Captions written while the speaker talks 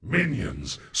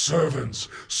Minions, servants,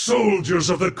 soldiers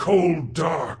of the cold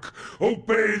dark,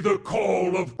 obey the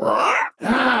call of...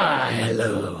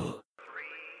 Hello.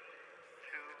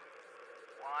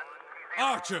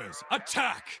 Archers,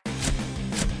 attack!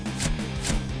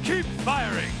 Keep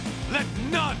firing! Let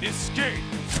none escape!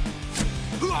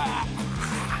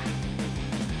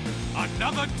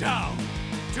 Another down!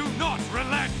 Do not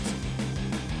relent!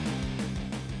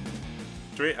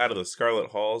 Straight out of the Scarlet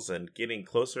Halls and getting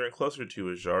closer and closer to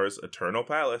Ajar's Eternal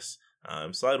Palace,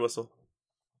 I'm Slide Whistle.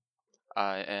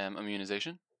 I am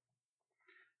Immunization.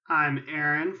 I'm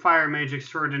Aaron, Fire Mage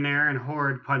Extraordinaire and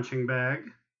Horde Punching Bag.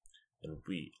 And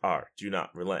we are Do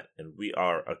Not Relent, and we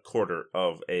are a quarter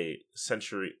of a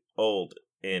century old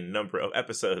in number of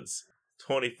episodes.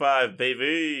 25,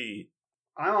 baby!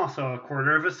 I'm also a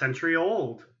quarter of a century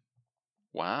old.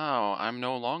 Wow, I'm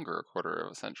no longer a quarter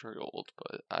of a century old,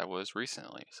 but I was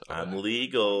recently. So I'm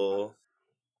legal.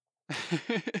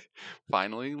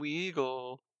 Finally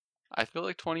legal. I feel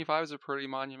like 25 is a pretty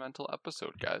monumental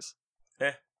episode, guys.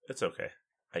 It's okay,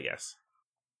 I guess.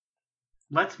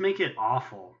 Let's make it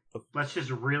awful. Let's just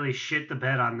really shit the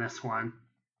bed on this one.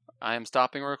 I am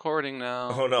stopping recording now.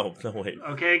 Oh no, wait.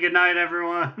 Okay, good night,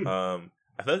 everyone.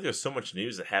 I feel like there's so much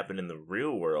news that happened in the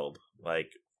real world.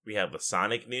 Like, we have the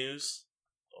Sonic news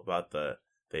about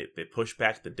they pushed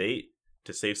back the date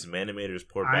to save some animators'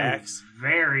 poor backs. I'm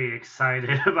very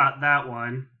excited about that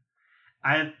one.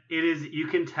 You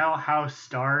can tell how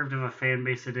starved of a fan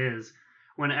base it is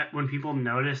when people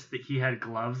noticed that he had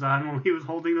gloves on while he was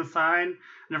holding the sign,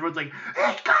 and everyone's like,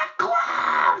 "He's got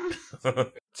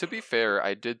gloves!" To be fair,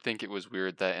 I did think it was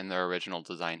weird that in the original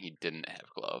design he didn't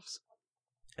have gloves.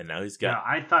 And now he's got... Yeah,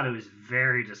 I thought it was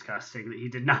very disgusting that he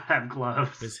did not have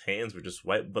gloves. His hands were just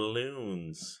white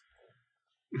balloons.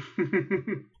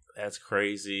 That's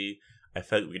crazy. I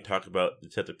felt like we can talk about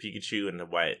Detective Pikachu and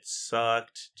why it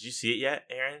sucked. Did you see it yet,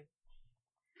 Aaron?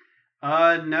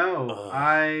 No. Ugh.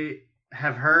 I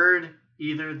have heard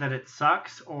either that it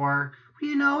sucks or,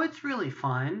 it's really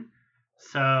fun.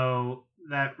 So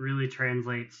that really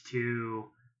translates to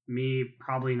me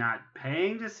probably not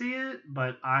paying to see it,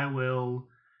 but I will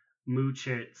mooch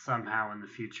it somehow in the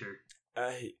future.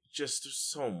 There's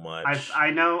so much. I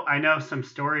know some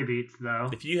story beats though.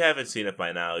 If you haven't seen it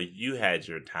by now, you had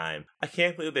your time. I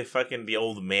can't believe the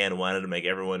old man wanted to make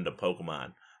everyone into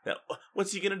Pokemon. Now,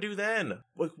 what's he gonna do then?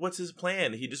 What's his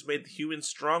plan? He just made the humans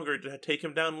stronger to take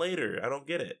him down later. I don't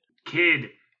get it.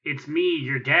 Kid, it's me,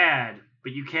 your dad,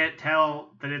 but you can't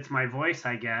tell that it's my voice,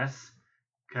 I guess,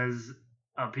 because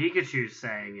a Pikachu's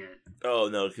saying it. Oh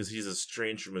no, because he's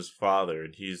estranged from his father,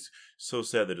 and he's so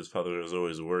sad that his father is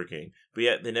always working. But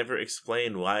yet they never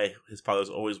explain why his father's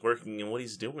always working and what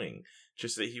he's doing.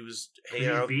 Just that he was hanging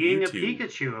out with being YouTube. a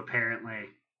Pikachu, apparently.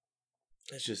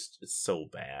 It's so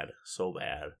bad. So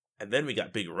bad. And then we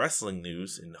got big wrestling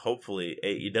news, and hopefully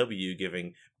AEW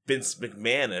giving Vince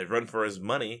McMahon a run for his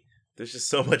money. There's just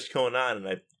so much going on, and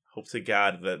I hope to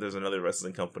God that there's another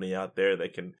wrestling company out there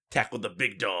that can tackle the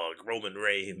big dog, Roman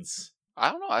Reigns.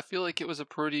 I don't know, I feel like it was a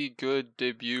pretty good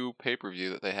debut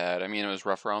pay-per-view that they had. I mean, it was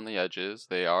rough around the edges.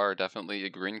 They are definitely a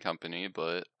green company,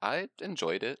 but I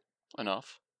enjoyed it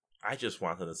enough. I just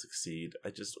want them to succeed.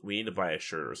 We need to buy a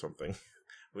shirt or something.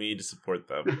 We need to support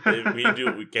them. We need to do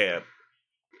what we can.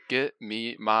 Get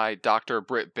me my Dr.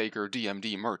 Britt Baker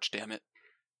DMD merch, damn it.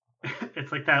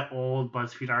 It's like that old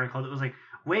BuzzFeed article that was like,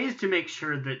 ways to make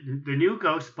sure that the new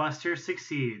Ghostbusters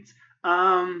succeeds.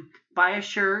 Buy a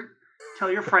shirt. Tell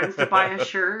your friends to buy a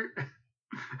shirt.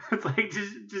 It's like,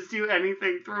 just do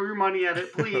anything. Throw your money at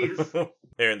it, please.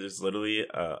 Aaron, there's literally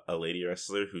a lady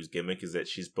wrestler whose gimmick is that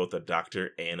she's both a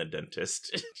doctor and a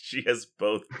dentist. She has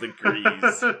both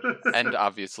degrees. And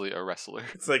obviously a wrestler.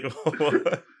 It's like,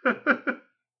 what?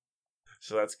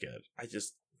 So that's good.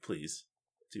 Please,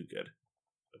 do good.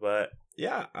 But,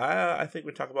 yeah, I think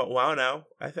we talk about WoW now.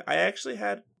 I actually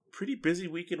had a pretty busy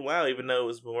week in WoW, even though it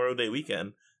was Memorial Day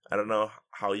weekend. I don't know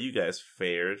how you guys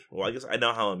fared. Well, I guess I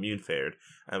know how Immune fared.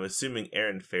 I'm assuming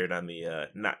Aaron fared on the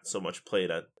not so much played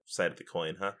side of the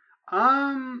coin, huh?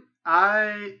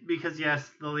 Because yes,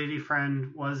 the lady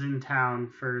friend was in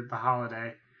town for the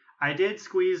holiday. I did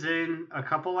squeeze in a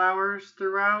couple hours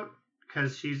throughout,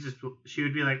 because she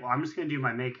would be like, well, I'm just going to do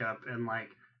my makeup, and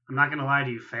like, I'm not going to lie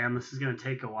to you, fam, this is going to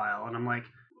take a while. And I'm like,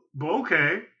 well,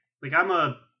 okay. Like, I'm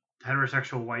a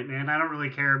heterosexual white man. I don't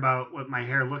really care about what my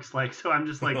hair looks like, so I'm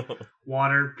just like,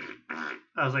 water.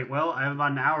 I was like, well, I have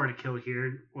about an hour to kill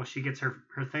here while she gets her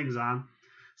things on.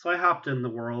 So I hopped in the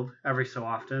world every so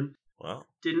often. Well,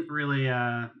 didn't really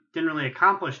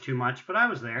accomplish too much, but I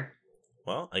was there.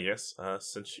 Well, I guess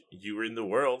since you were in the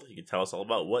world, you can tell us all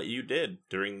about what you did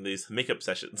during these makeup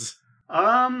sessions.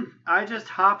 I just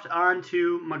hopped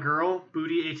onto my girl,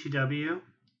 Booty ATW.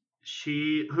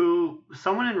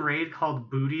 Someone in Raid called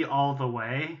Booty All the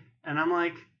Way, and I'm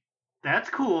like, that's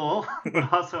cool.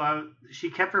 But also, she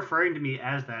kept referring to me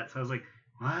as that, so I was like,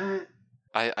 what?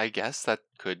 I guess that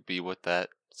could be what that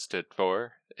stood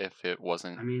for if it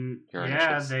wasn't I mean, your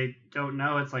yeah, initials. they don't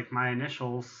know it's like my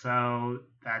initials, so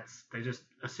they just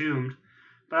assumed.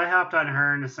 But I hopped on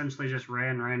her and essentially just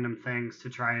ran random things to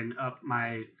try and up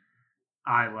my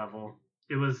eye level.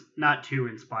 It was not too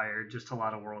inspired, just a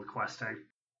lot of world questing.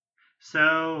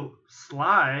 So,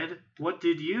 Slide, what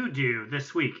did you do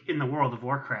this week in the World of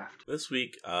Warcraft? This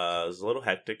week it was a little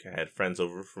hectic. I had friends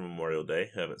over for Memorial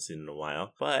Day, who I haven't seen in a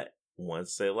while. But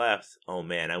once they left, oh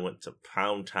man, I went to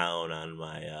Pound Town on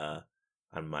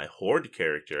my Horde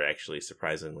character, actually,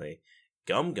 surprisingly.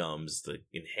 Gum Gums, the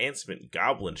enhancement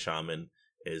Goblin Shaman,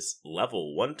 is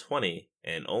level 120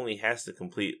 and only has to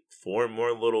complete 4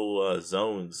 more little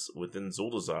zones within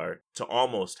Zuldazar to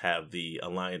almost have the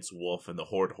Alliance Wolf and the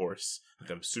Horde Horse.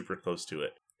 Like, I'm super close to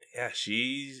it. Yeah,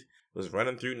 she was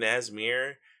running through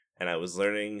Nazmir, and I was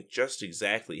learning just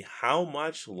exactly how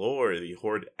much lore the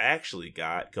Horde actually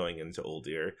got going into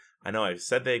Uldir. I know I've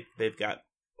said they've got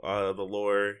the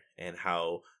lore and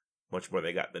how much more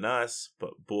they got than us,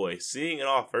 but boy, seeing it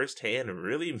all firsthand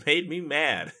really made me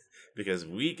mad. Because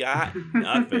we got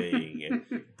nothing.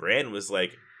 Bran was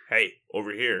like, hey,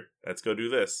 over here, let's go do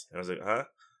this. And I was like, huh?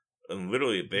 And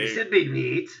literally, This should be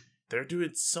neat. they're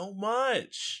doing so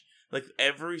much. Like,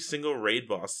 every single raid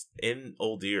boss in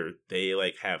Uldir, they,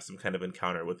 like, have some kind of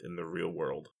encounter within the real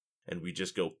world. And we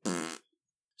just go, pfft.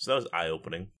 So that was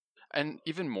eye-opening. And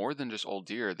even more than just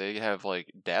Uldir, they have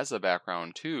like Daza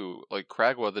background too. Like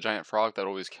Kragwa, the giant frog that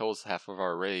always kills half of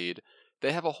our raid.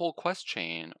 They have a whole quest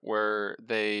chain where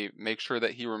they make sure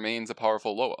that he remains a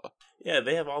powerful Loa. Yeah,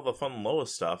 they have all the fun Loa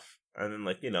stuff. And then,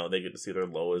 like, they get to see their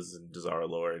Loas and Dazara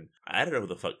lore. And I don't know who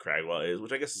the fuck Kragwa is,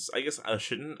 which I guess I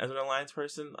shouldn't as an Alliance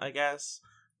person, I guess.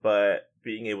 But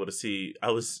being able to see,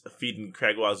 I was feeding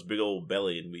Kragwa's big old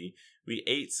belly, and we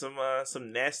ate some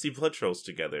nasty blood trolls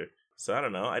together. So I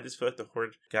don't know. I just feel like the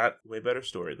Horde got way better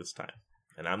story this time,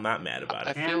 and I'm not mad about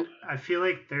it. And I feel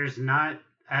like there's not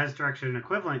as direct an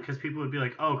equivalent because people would be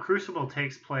like, oh, Crucible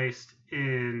takes place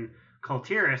in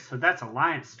Kultiris, so that's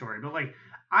Alliance story. But like,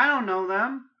 I don't know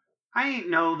them. I ain't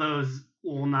know those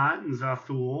Ulnat and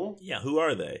Zathul. Yeah, who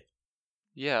are they?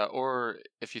 Yeah, or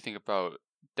if you think about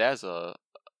Daza,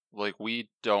 like we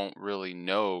don't really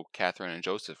know Catherine and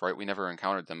Joseph, right? We never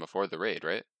encountered them before the raid,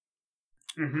 right?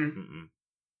 Mm-hmm. Mm-mm.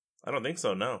 I don't think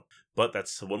so, no. But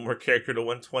that's one more character to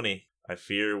 120. I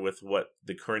fear with what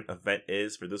the current event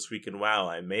is for this week in WoW,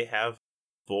 I may have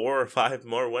 4 or 5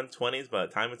 more 120s by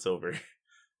the time it's over.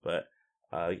 But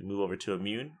move over to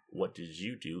Immune. What did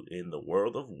you do in the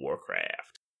World of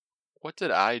Warcraft? What did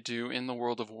I do in the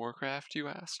World of Warcraft, you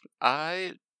ask?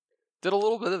 I did a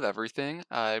little bit of everything.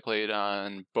 I played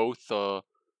on both the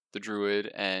druid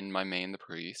and my main, the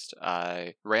priest.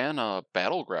 I ran a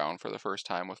battleground for the first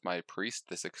time with my priest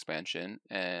this expansion,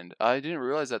 and I didn't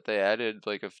realize that they added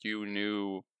like a few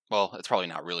new, well, it's probably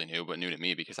not really new, but new to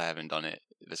me because I haven't done it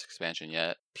this expansion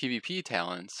yet. PvP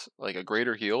talents, like a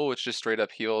greater heal, which just straight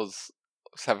up heals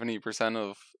 70%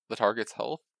 of the target's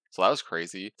health. So that was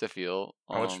crazy to feel.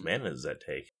 How much mana does that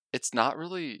take? It's not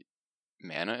really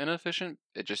mana inefficient.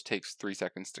 It just takes 3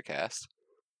 seconds to cast.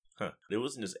 Huh. It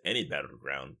wasn't just any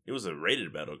battleground. It was a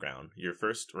rated battleground. Your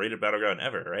first rated battleground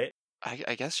ever, right?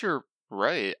 I guess you're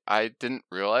right. I didn't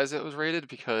realize it was rated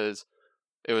because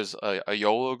it was a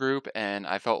YOLO group, and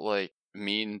I felt like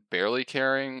me barely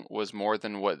caring was more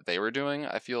than what they were doing.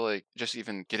 I feel like just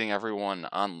even getting everyone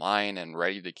online and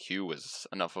ready to queue was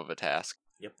enough of a task.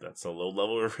 Yep, that's a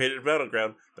low-level rated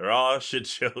battleground. They're all shit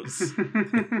shows.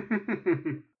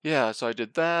 Yeah, so I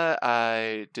did that.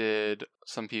 I did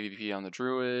some PvP on the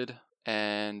druid,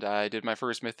 and I did my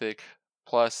first mythic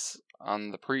plus on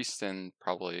the priest in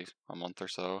probably a month or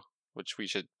so, which we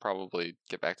should probably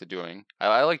get back to doing.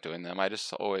 I like doing them. I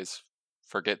just always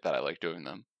forget that I like doing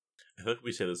them. I feel like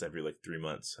we say this every 3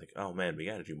 months. Like, oh man, we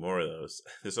gotta do more of those.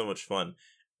 They're so much fun.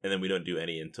 And then we don't do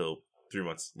any until 3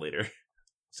 months later.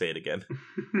 Say it again.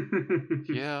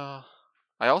 Yeah.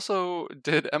 I also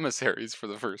did emissaries for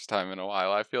the first time in a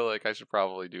while. I feel like I should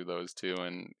probably do those too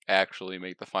and actually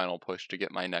make the final push to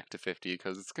get my neck to 50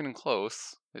 because it's getting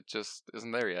close. It just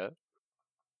isn't there yet.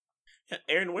 Yeah,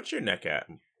 Aaron, what's your neck at?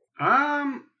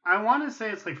 I want to say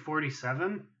it's like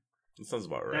 47. That sounds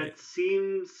about right. That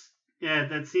seems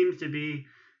to be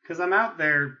because I'm out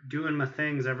there doing my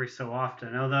things every so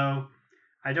often. Although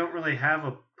I don't really have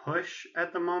a push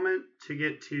at the moment to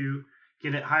get to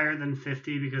get it higher than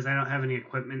 50 because I don't have any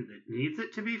equipment that needs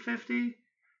it to be 50.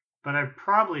 But I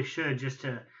probably should just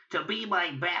to be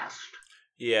my best.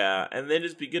 Yeah, and then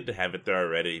just be good to have it there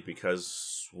already,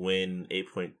 because when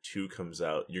 8.2 comes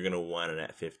out, you're going to want it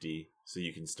at 50 so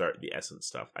you can start the Essence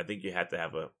stuff. I think you have to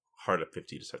have a heart of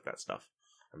 50 to start that stuff.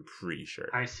 I'm pretty sure.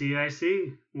 I see.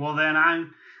 Well, then I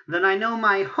know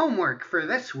my homework for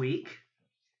this week.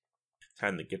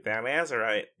 Time to get that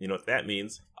Azurite. You know what that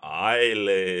means?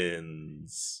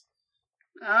 Islands.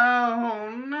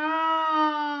 Oh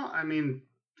no! I mean,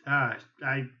 I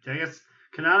guess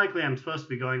canonically I'm supposed to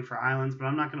be going for islands, but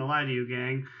I'm not gonna lie to you,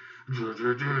 gang. I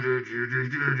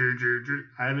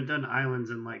haven't done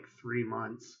islands in like 3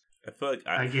 months. I feel like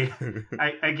I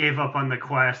gave up on the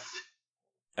quest.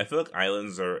 I feel like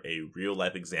islands are a real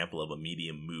life example of a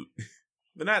medium moot.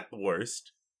 They're not the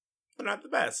worst. They're not the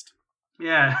best.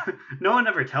 Yeah, no one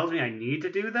ever tells me I need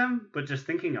to do them, but just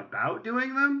thinking about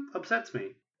doing them upsets me.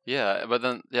 Yeah, but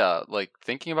then, like,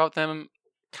 thinking about them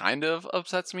kind of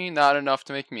upsets me. Not enough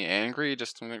to make me angry,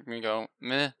 just to make me go,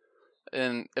 meh.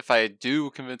 And if I do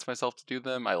convince myself to do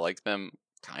them, I like them,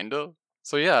 kind of.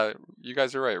 So yeah, you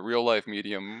guys are right. Real life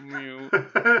medium.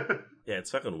 Yeah,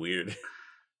 it's fucking weird.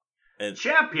 And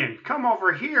Champion, come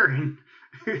over here and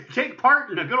take part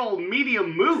in a good old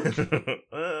medium moot.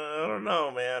 I don't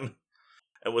know, man.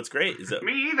 And what's great is that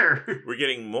Me either. we're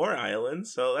getting more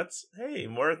islands, so that's, hey,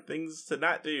 more things to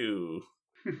not do.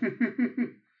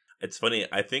 It's funny,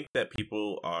 I think that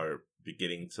people are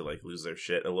beginning to like lose their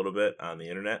shit a little bit on the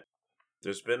internet.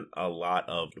 There's been a lot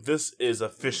of, this is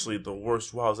officially the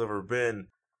worst WoW's ever been.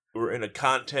 We're in a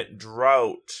content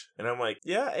drought. And I'm like,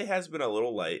 yeah, it has been a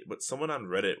little light, but someone on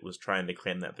Reddit was trying to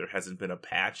claim that there hasn't been a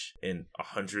patch in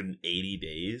 180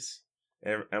 days.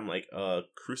 And I'm like,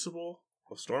 Crucible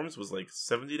of Storms was like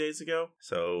 70 days ago,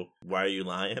 so why are you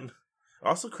lying?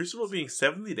 Also, Crucible being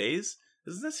 70 days?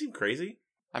 Doesn't that seem crazy?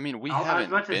 I mean, we I was haven't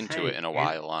about to been to say, it in a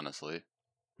while, honestly.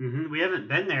 We haven't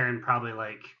been there in probably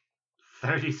like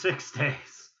 36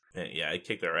 days. And yeah, I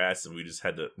kicked their ass and we just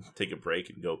had to take a break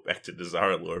and go back to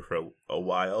Dazara lore for a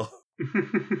while. So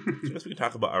I guess we can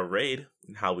talk about our raid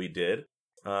and how we did.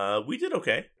 We did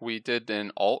okay. We did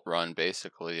an alt run,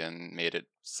 basically, and made it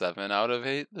 7 out of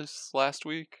 8 this last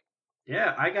week.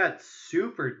 Yeah, I got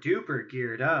super duper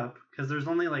geared up because there's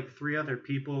only like 3 other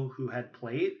people who had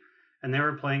plate, and they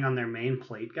were playing on their main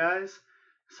plate guys.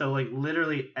 So like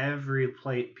literally every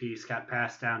plate piece got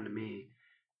passed down to me.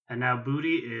 And now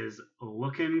Booty is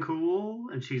looking cool,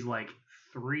 and she's like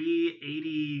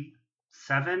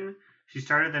 387. She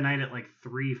started the night at like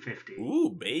 350. Ooh,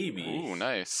 baby. Ooh,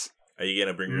 nice. Are you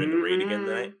gonna bring her in the raid again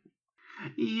tonight?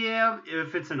 Yeah,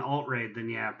 if it's an alt raid, then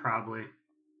yeah, probably.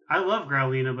 I love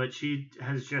Growlina, but she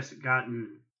has just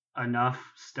gotten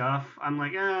enough stuff. I'm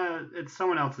like, it's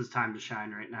someone else's time to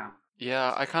shine right now.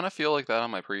 Yeah, I kind of feel like that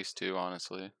on my priest too,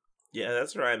 honestly. Yeah,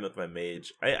 that's where I'm with my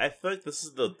mage. I feel like this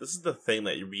is the thing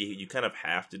that you kind of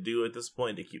have to do at this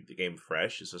point to keep the game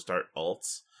fresh, is to start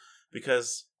alts,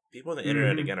 because people on the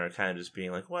internet again are kind of just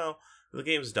being like, well, the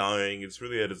game's dying, it's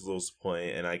really at its lowest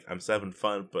point, and I'm still having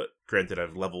fun, but granted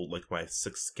I've leveled like my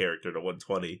 6th character to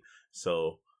 120,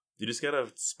 so you just gotta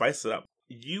spice it up.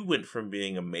 You went from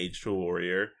being a mage to a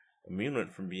warrior, Amine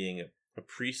went from being a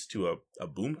priest to a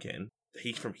boomkin,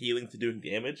 from healing to doing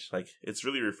damage. Like, it's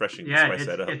really refreshing to spice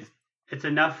that up. It's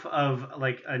enough of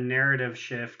like a narrative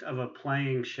shift, of a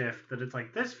playing shift, that it's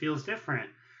like, this feels different.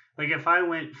 Like if I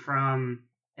went from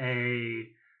a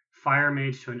fire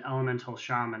mage to an elemental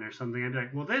shaman or something, I'd be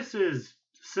like, well, this is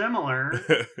similar.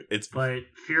 But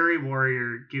Fury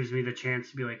Warrior gives me the chance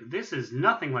to be like, this is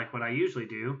nothing like what I usually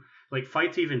do. Like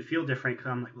fights even feel different because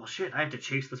I'm like, well, shit, I have to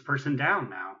chase this person down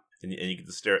now. And you get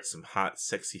to stare at some hot,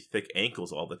 sexy, thick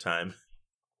ankles all the time.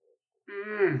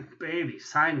 Baby,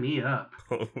 sign me up.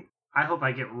 I hope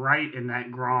I get right in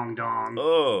that grong dong.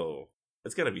 Oh,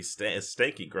 it's gonna be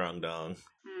stanky grong dong.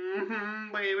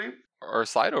 Baby. Our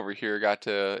side over here got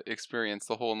to experience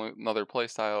the whole another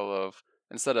playstyle of,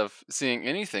 instead of seeing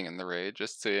anything in the raid,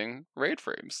 just seeing raid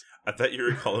frames. I thought you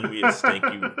were calling me a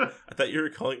stanky. I thought you were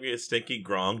calling me a stanky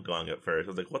grong dong at first.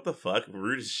 I was like, what the fuck?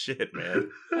 Rude as shit,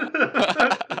 man.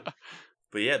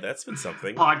 But yeah, that's been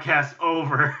something. Podcast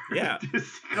over. Yeah.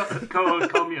 Just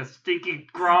call me a stinky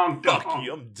grong dong. Fuck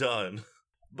you, I'm done.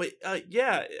 But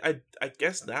yeah, I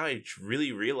guess now I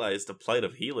really realize the plight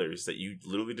of healers, that you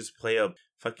literally just play a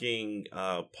fucking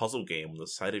puzzle game on the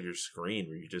side of your screen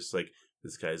where you just like,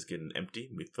 this guy's getting empty,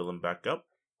 let me fill him back up.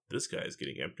 This guy's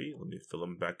getting empty, let me fill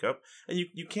him back up. And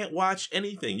you can't watch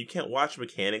anything. You can't watch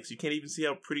mechanics. You can't even see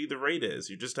how pretty the raid is.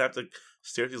 You just have to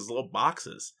stare at these little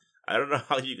boxes. I don't know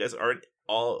how you guys aren't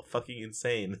all fucking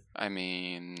insane. I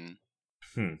mean,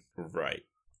 Right.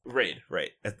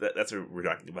 Right. That's what we're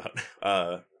talking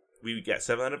about. We got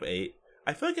 7 out of 8.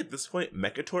 I feel like at this point,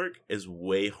 Mechatork is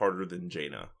way harder than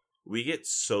Jaina. We get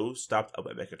so stopped up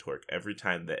at Mechatork every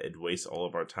time that it wastes all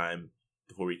of our time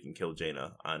before we can kill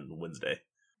Jaina on Wednesday.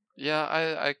 Yeah,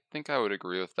 I think I would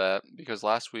agree with that, because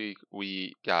last week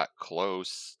we got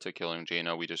close to killing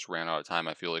Jaina. We just ran out of time.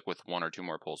 I feel like with 1 or 2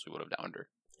 more pulls, we would have downed her.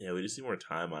 Yeah, we just need more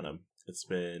time on him. It's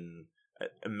been...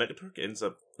 Mechatork ends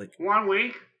up, like... 1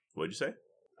 week? What'd you say?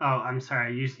 Oh, I'm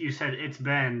sorry. You said it's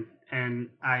been, and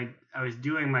I was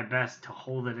doing my best to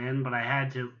hold it in, but I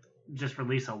had to just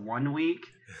release a 1 week.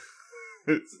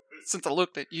 Since I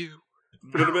looked at you.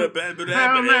 That's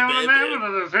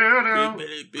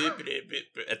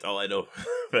all I know.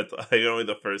 That's I know only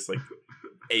the first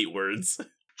 8 words.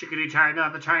 Chickadee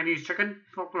China, the Chinese chicken.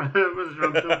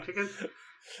 Chicken.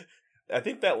 I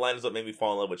think that line is what made me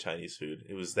fall in love with Chinese food.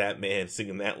 It was that man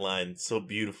singing that line so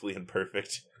beautifully and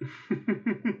perfect.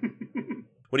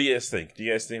 What do you guys think? Do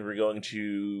you guys think we're going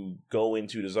to go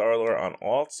into the Zarlor on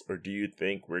alts, or do you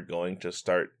think we're going to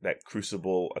start that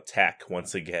Crucible attack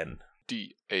once again?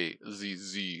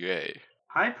 DAZZA.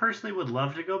 I personally would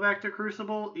love to go back to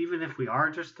Crucible, even if we are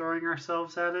just throwing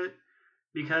ourselves at it,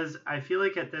 because I feel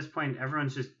like at this point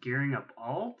everyone's just gearing up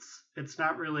alts. It's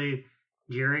not really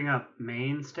gearing up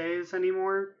mainstays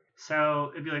anymore.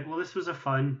 So it'd be like, well, this was a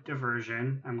fun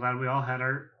diversion. I'm glad we all had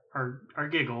our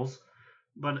giggles,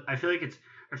 but I feel like it's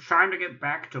time to get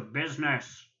back to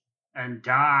business and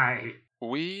die.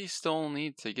 We still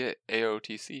need to get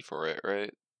AOTC for it,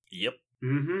 right? Yep.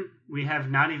 Mm-hmm. We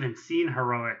have not even seen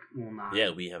Heroic Woolknot.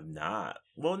 Yeah, we have not.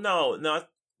 Well, no.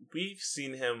 We've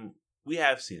seen him. We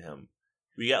have seen him.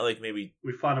 We got maybe...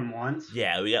 We fought him once?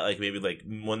 Yeah, we got maybe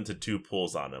 1 to 2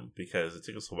 pulls on him, because it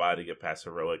took us a while to get past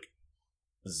Heroic,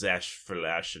 Zash,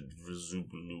 Flash, and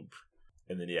Zoobloop.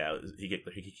 And then, yeah, he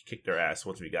kicked our ass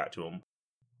once we got to him.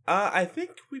 I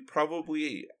think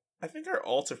our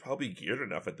alts are probably geared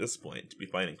enough at this point to be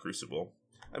fighting Crucible.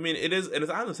 I mean, it is, and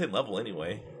it's on the same level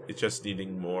anyway. It's just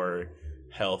needing more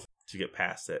health to get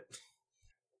past it.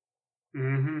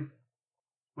 Mm-hmm.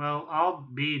 Well, I'll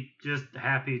be just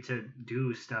happy to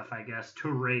do stuff, I guess, to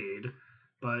raid.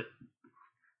 But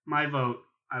my vote,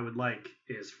 I would like,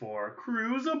 is for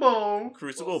Crucible.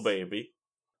 Crucible, baby.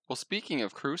 Well, speaking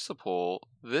of Crucible,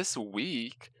 this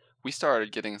week we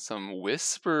started getting some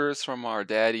whispers from our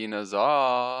daddy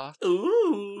N'Zoth.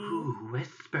 Ooh,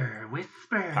 whisper.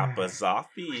 Papa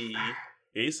Zoffy.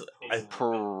 Praise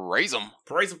him.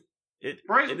 Praise him. It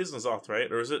is N'Zoth,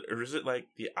 right? Or is it like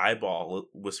the eyeball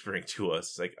whispering to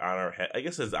us, on our head? I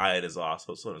guess his eye is off,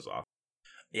 so it's N'Zoth.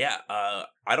 Yeah,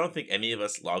 I don't think any of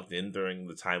us logged in during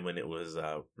the time when it was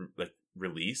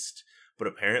released, but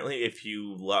apparently if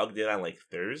you logged in on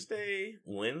Thursday,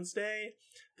 Wednesday,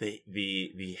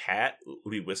 the hat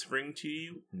would be whispering to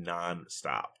you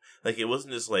non-stop. It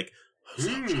wasn't just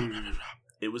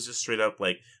it was just straight up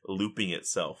looping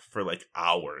itself for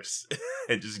hours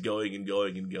and just going and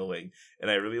going and going.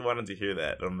 And I really wanted to hear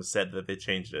that. I'm sad that they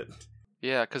changed it.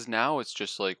 Yeah, because now it's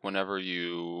just whenever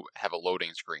you have a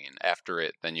loading screen after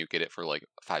it, then you get it for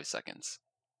 5 seconds.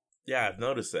 Yeah, I've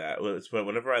noticed that. It's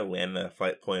whenever I land a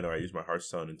flight point or I use my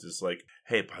Hearthstone, it's just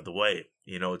hey, by the way,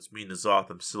 it's me,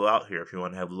 N'Zoth. I'm still out here if you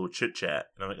want to have a little chit chat.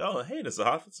 And I'm like, oh, hey,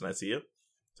 N'Zoth, it's nice of you.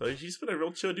 So he's been a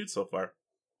real chill dude so far.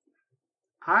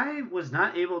 I was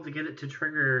not able to get it to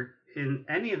trigger in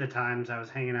any of the times I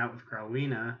was hanging out with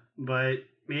Growlina, but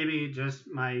maybe just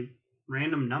my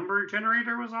random number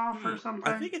generator was off or something.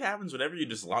 I think it happens whenever you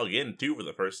just log in too for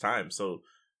the first time. So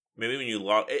maybe when you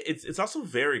log, it's also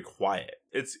very quiet.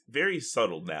 It's very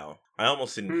subtle now. I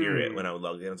almost didn't hear it when I would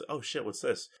log in. I was like, oh shit, what's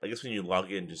this? I guess when you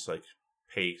log in, just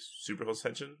pay super close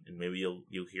attention, and maybe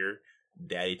you'll hear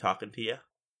Daddy talking to you.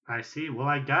 I see. Well,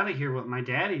 I gotta hear what my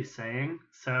daddy's saying,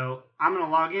 so I'm gonna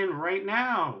log in right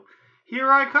now.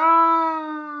 Here I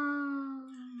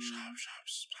come!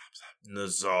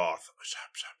 N'Zoth.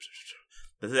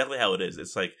 That's exactly how it is.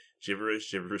 It's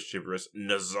gibberish,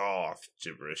 N'Zoth.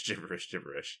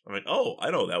 Gibberish. I'm like, oh, I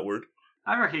know that word.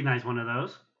 I recognize one of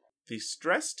those. The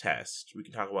stress test, we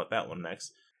can talk about that one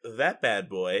next. That bad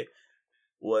boy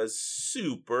was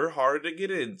super hard to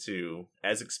get into,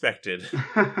 as expected.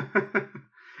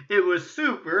 It was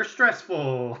super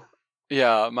stressful.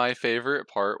 Yeah, my favorite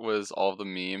part was all the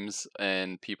memes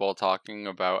and people talking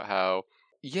about how,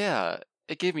 yeah,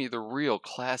 it gave me the real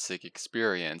classic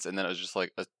experience, and then it was just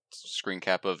a screen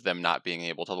cap of them not being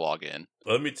able to log in.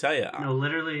 Let me tell you. No,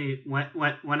 literally,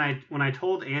 when I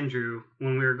told Andrew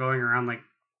when we were going around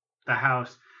the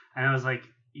house, and I was like,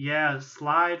 yeah,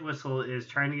 Slide Whistle is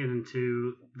trying to get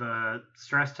into the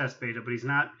stress test beta, but he's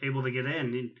not able to get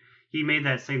in. And he made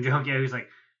that same joke. Yeah, he was like,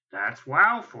 "That's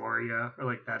WoW for you," or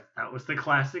like that was the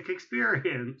classic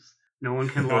experience. No one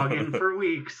can log in for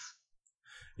weeks.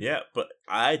 Yeah, but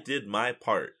I did my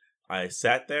part. I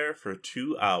sat there for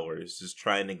 2 hours just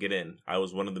trying to get in. I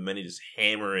was one of the many just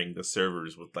hammering the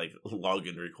servers with like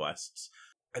login requests.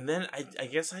 And then I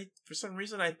guess for some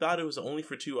reason I thought it was only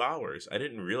for 2 hours. I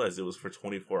didn't realize it was for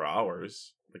 24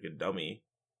 hours, like a dummy.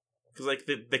 Because like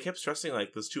they kept stressing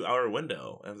like this 2 hour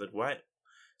window. And I was like, what?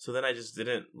 So then I just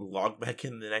didn't log back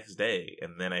in the next day.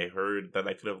 And then I heard that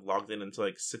I could have logged in until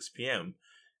like 6 p.m.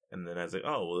 And then I was like,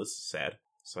 oh, well, this is sad.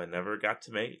 So I never got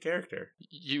to make a character.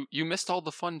 You missed all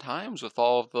the fun times with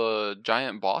all of the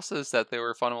giant bosses that they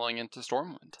were funneling into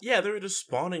Stormwind. Yeah, they were just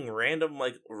spawning random,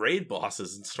 like, raid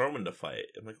bosses in Stormwind to fight.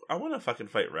 I'm like, I want to fucking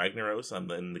fight Ragnaros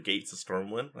in the gates of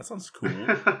Stormwind. That sounds cool.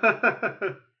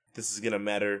 This is going to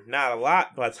matter not a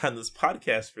lot by the time this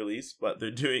podcast release, but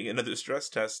they're doing another stress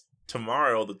test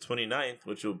tomorrow, the 29th,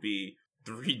 which will be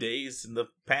 3 days in the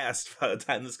past by the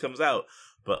time this comes out.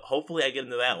 But hopefully I get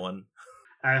into that one.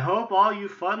 I hope all you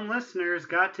fun listeners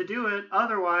got to do it.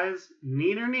 Otherwise,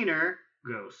 neener,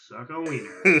 go suck a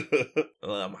wiener.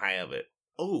 Well, I'm high of it.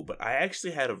 Oh, but I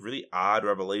actually had a really odd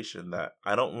revelation that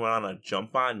I don't want to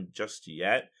jump on just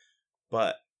yet.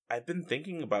 But I've been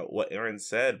thinking about what Aaron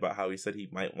said about how he said he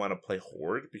might want to play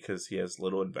Horde because he has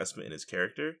little investment in his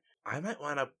character. I might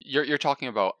want to... You're talking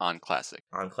about on Classic.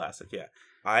 On Classic, yeah.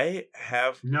 I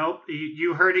have... Nope,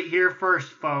 you heard it here first,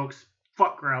 folks.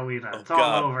 Fuck Growlithe. It's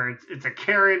all over. It's a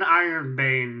Karen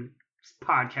Ironbane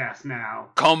podcast now.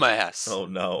 Come ass. Oh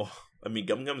no. I mean,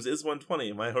 Gum Gums is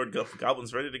 120. My Horde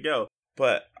Goblin's ready to go.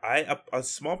 But a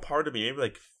small part of me, maybe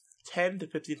like 10 to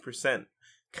 15%,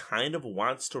 kind of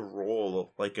wants to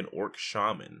roll like an Orc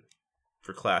Shaman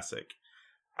for Classic.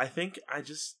 I think I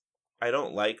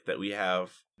don't like that we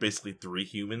have basically 3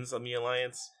 humans on the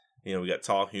Alliance. You know, we got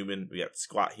Tall Human, we got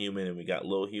Squat Human, and we got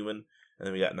Little Human, and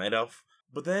then we got Night Elf.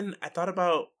 But then I thought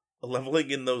about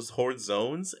leveling in those Horde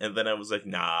zones, and then I was like,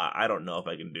 nah, I don't know if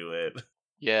I can do it.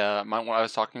 Yeah, I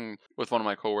was talking with one of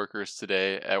my coworkers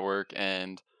today at work,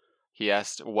 and he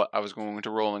asked what I was going to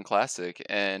roll in Classic,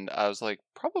 and I was like,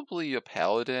 probably a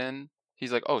Paladin.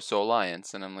 He's like, oh, so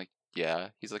Alliance. And I'm like, yeah.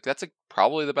 He's like, that's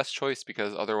probably the best choice,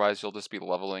 because otherwise you'll just be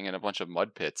leveling in a bunch of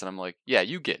mud pits. And I'm like, yeah,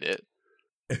 you get it.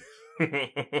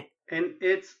 And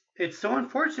it's so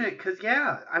unfortunate because,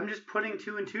 yeah, I'm just putting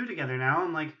 2 and 2 together now.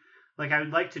 I'm like I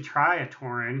would like to try a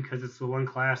Tauren because it's the one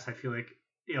class I feel like,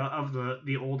 you know, of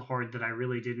the old Horde that I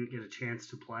really didn't get a chance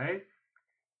to play.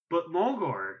 But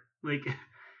Mulgore, like,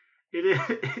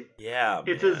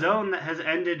 it's a zone that has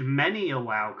ended many a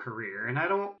WoW career, and I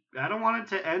don't want it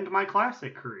to end my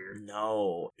Classic career.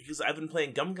 No, because I've been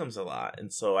playing Gum Gums a lot,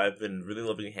 and so I've been really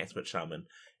loving Enhancement Shaman.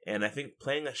 And I think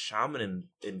playing a Shaman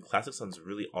in Classic sounds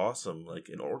really awesome. Like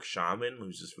an Orc Shaman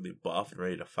who's just really buff and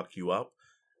ready to fuck you up.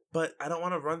 But I don't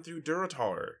want to run through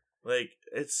Durotar. Like,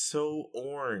 it's so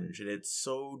orange and it's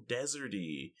so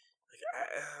deserty.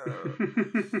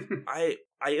 Like,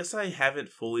 I guess I haven't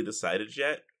fully decided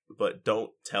yet. But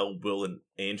don't tell Will and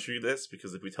Andrew this,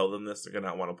 because if we tell them this, they're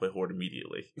going to want to play Horde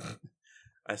immediately.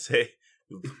 I say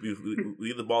we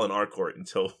leave the ball in our court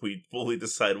until we fully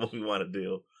decide what we want to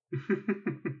do.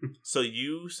 So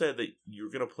you said that you were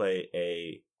going to play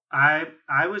a...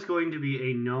 I was going to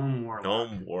be a Gnome Warlock.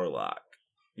 Gnome Warlock.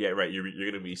 Yeah, right. You're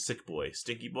going to be Sick Boy.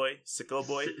 Stinky Boy? Sicko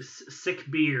Boy? Sick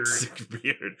Beard. Sick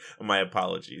Beard. My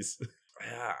apologies.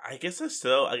 I guess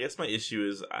my issue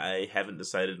is I haven't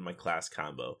decided my class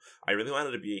combo. I really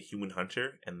wanted to be a human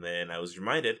hunter, and then I was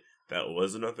reminded that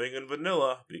wasn't a thing in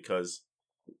vanilla, because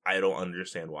I don't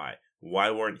understand why.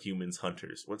 Why weren't humans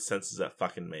hunters? What sense does that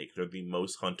fucking make? They're the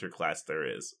most hunter class there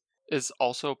is. Is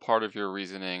also part of your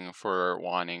reasoning for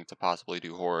wanting to possibly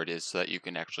do Horde is so that you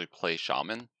can actually play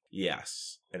Shaman?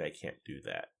 Yes, and I can't do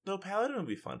that. Though Paladin would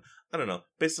be fun. I don't know.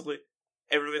 Basically,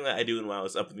 everything that I do in WoW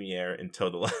is up in the air until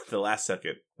the last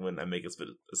second when I make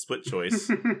a split choice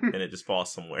and it just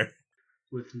falls somewhere.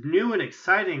 With new and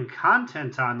exciting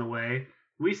content on the way,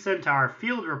 we sent our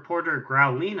field reporter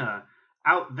Growlina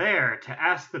out there to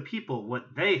ask the people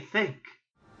what they think.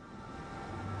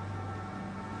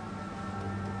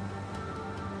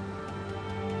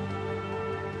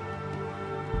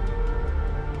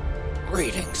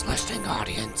 Greetings, listening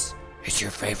audience. It's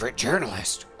your favorite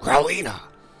journalist, Growlina.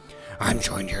 I'm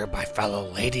joined here by fellow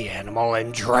lady animal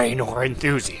and Draenor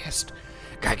enthusiast,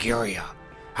 Gyguria.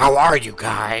 How are you,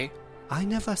 Guy? I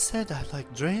never said I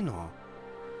like Draenor.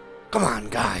 Come on,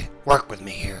 Guy. Work with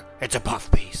me here. It's a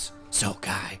puff piece. So,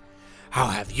 Guy, how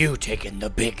have you taken the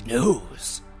big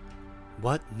news?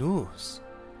 What news?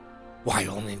 Why,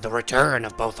 only the return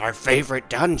of both our favorite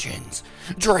dungeons,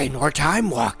 Draenor Time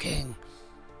Walking.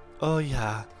 Oh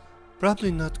yeah,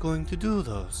 probably not going to do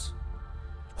those.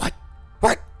 What?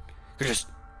 What? You're just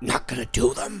not gonna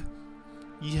do them?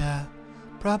 Yeah,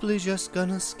 probably just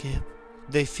gonna skip.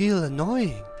 They feel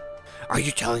annoying. Are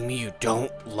you telling me you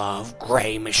don't love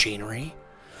gray machinery?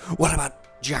 What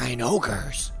about giant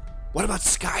ogres? What about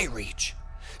Skyreach?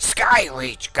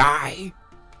 Skyreach, guy!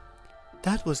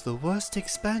 That was the worst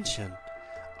expansion.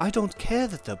 I don't care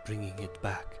that they're bringing it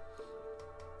back.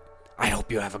 I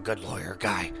hope you have a good lawyer,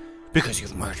 Guy, because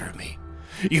you've murdered me.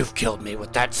 You've killed me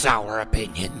with that sour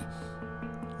opinion.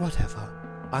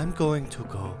 Whatever. I'm going to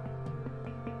go.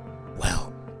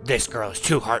 Well, this girl is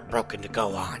too heartbroken to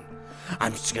go on.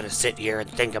 I'm just gonna sit here and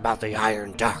think about the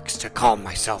Iron Docks to calm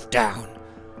myself down.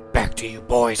 Back to you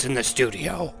boys in the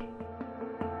studio.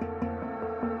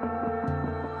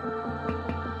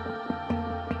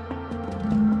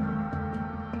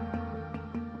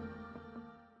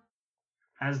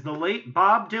 As the late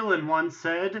Bob Dylan once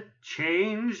said,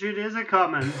 change it is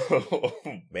a-comin'. Oh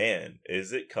man,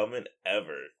 is it coming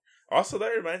ever? Also,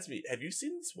 that reminds me, have you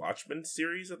seen this Watchmen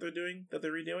series that they're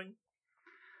redoing?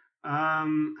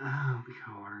 Oh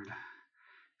god.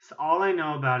 So all I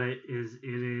know about it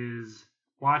is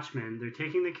Watchmen. They're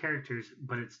taking the characters,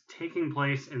 but it's taking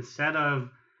place instead of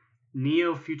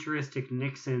neo-futuristic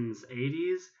Nixon's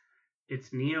 80s,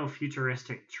 it's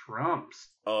neo-futuristic Trump's.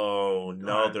 Oh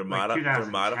no, they're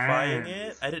modifying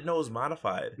it? I didn't know it was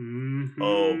modified. Mm-hmm.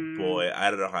 Oh boy, I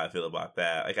don't know how I feel about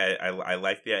that. Like I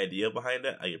like the idea behind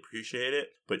it, I appreciate it,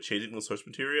 but changing the source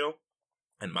material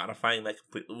and modifying that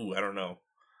completely, ooh, I don't know.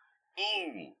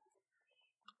 Ooh.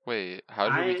 Wait, how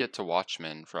did we get to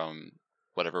Watchmen from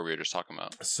whatever we were just talking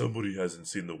about? Somebody hasn't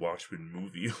seen the Watchmen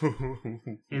movie.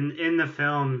 In the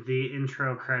film, the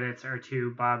intro credits are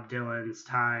to Bob Dylan's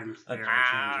times. They're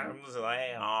changing.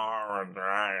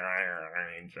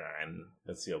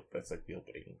 That's like the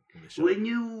opening in the show. When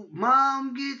your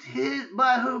mom gets hit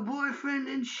by her boyfriend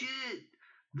and shit,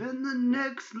 then the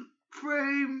next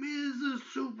frame is a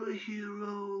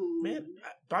superhero. Man,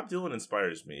 Bob Dylan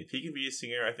inspires me. If he can be a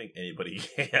singer, I think anybody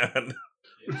can.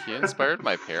 He inspired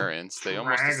my parents. They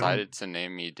almost Drag 'em. decided to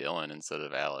name me Dylan instead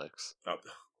of Alex. Oh,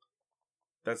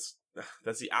 that's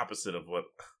the opposite of what.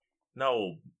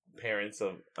 No, parents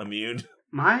of immune.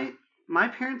 My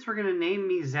parents were gonna name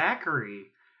me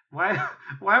Zachary. Why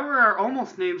were our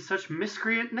almost names such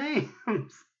miscreant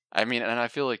names? I mean, and I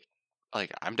feel like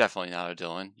I'm definitely not a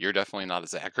Dylan. You're definitely not a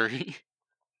Zachary.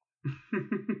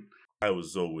 I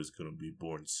was always gonna be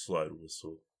born Slide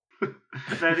Whistle.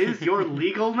 That is your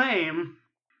legal name.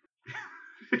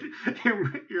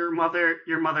 your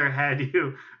mother had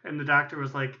you, and the doctor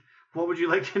was like, "What would you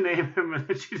like to name him?" And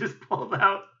then she just pulled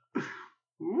out.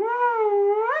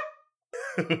 Woo!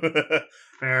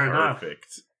 Fair enough.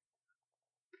 Perfect.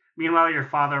 Meanwhile, your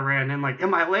father ran in like,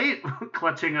 "Am I late?"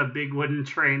 clutching a big wooden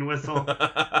train whistle.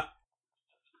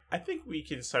 I think we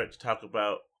can start to talk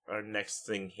about our next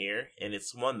thing here, and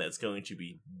it's one that's going to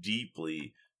be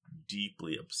deeply,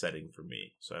 deeply upsetting for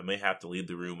me. So I may have to leave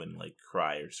the room and like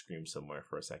cry or scream somewhere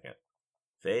for a second.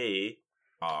 They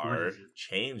are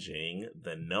changing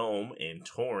the Gnome and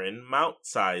Tauren mount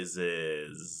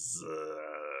sizes.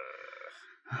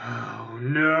 Oh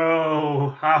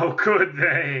no! How could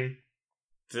they?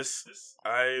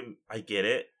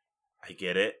 I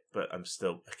get it, but I'm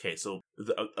still okay. So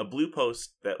a blue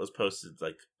post that was posted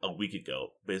like a week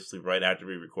ago, basically right after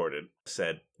we recorded,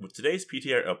 said, with today's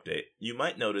PTR update, you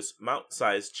might notice mount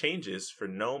size changes for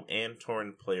Gnome and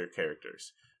Tauren player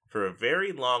characters. For a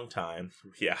very long time,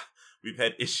 we've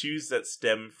had issues that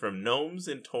stem from Gnomes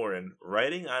and Tauren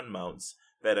riding on mounts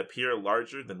that appear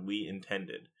larger than we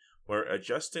intended. We're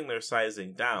adjusting their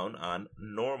sizing down on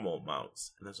normal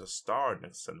mounts, and there's a star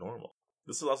next to normal.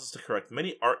 This allows us to correct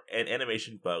many art and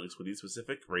animation bugs with these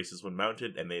specific races when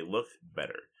mounted, and they look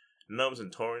better. Gnomes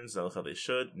and Taurens look how they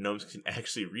should. Gnomes can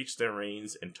actually reach their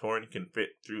reins, and Tauren can fit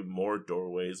through more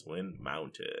doorways when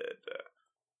mounted.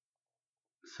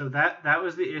 So that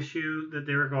was the issue that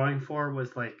they were going for,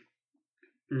 was like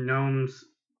gnomes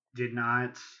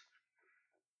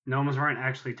weren't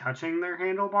actually touching their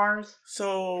handlebars.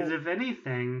 So, because if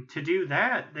anything, to do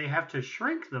that, they have to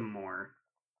shrink them more.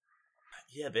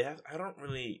 Yeah, they have. I don't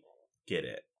really get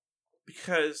it,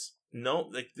 because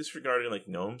disregarding like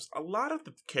gnomes, a lot of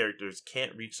the characters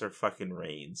can't reach their fucking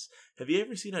reins. Have you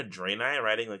ever seen a Draenei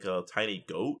riding like a tiny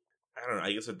goat? I don't know.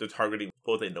 I guess they're targeting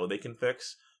what they know they can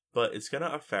fix, but it's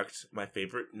gonna affect my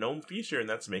favorite gnome feature, and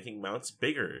that's making mounts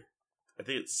bigger. I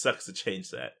think it sucks to change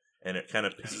that, and it kind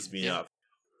of pisses me off.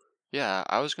 Yeah,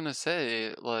 I was gonna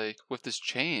say, like, with this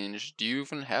change, do you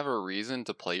even have a reason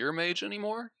to play your mage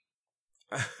anymore?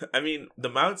 I mean, the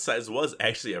mount size was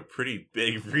actually a pretty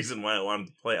big reason why I wanted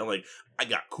to play. I'm like, I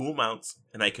got cool mounts,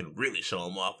 and I can really show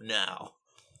them off now.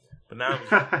 But now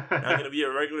I'm gonna be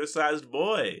a regular sized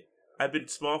boy. I've been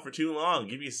small for too long.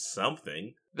 Give me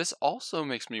something. This also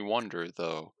makes me wonder,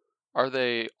 though. Are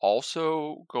they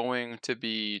also going to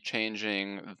be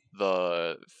changing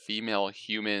the female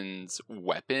humans'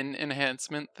 weapon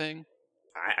enhancement thing?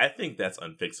 I think that's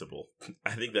unfixable.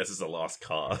 I think that's just a lost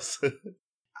cause.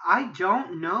 I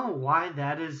don't know why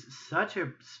that is such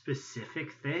a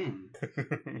specific thing.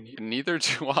 Neither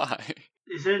do I.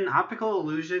 Is it an optical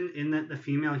illusion in that the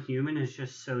female human is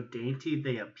just so dainty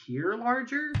they appear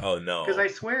larger? Oh no! Because I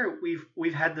swear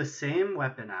we've had the same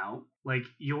weapon out, like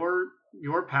your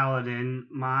paladin,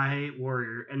 my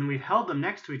warrior, and we've held them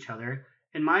next to each other,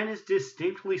 and mine is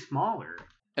distinctly smaller.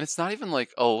 And it's not even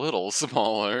like a little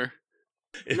smaller.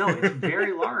 No, it's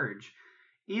very large.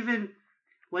 Even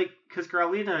like because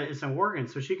Growlina is a worgen,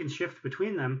 so she can shift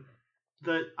between them.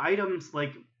 The items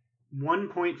like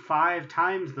 1.5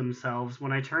 times themselves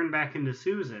when I turn back into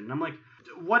Susan. I'm like,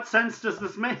 what sense does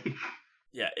this make?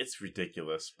 Yeah, it's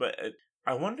ridiculous. But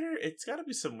I wonder, it's got to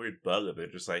be some weird bug of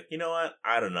it. Just like, you know what?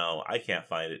 I don't know. I can't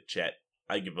find it, chat.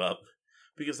 I give up.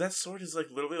 Because that sword is like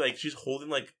literally like she's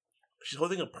holding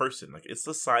a person. Like it's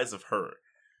the size of her.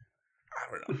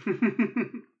 I don't know.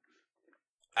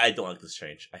 I don't like this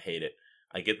change. I hate it.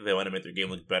 I get that they want to make their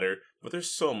game look better, but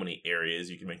there's so many areas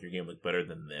you can make your game look better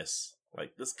than this.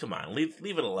 Like this, come on, leave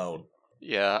it alone.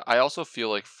 Yeah, I also feel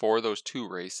like for those two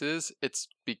races, it's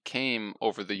became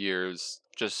over the years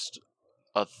just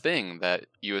a thing that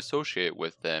you associate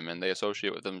with them and they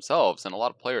associate with themselves. And a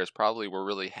lot of players probably were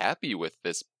really happy with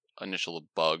this initial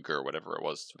bug or whatever it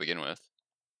was to begin with.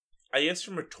 I guess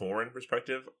from a Tauren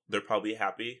perspective, they're probably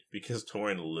happy because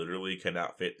Tauren literally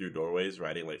cannot fit through doorways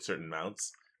riding like certain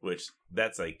mounts, which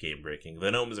that's like game breaking.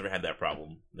 The gnomes never had that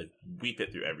problem. Like we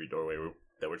fit through every doorway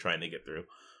that we're trying to get through.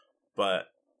 But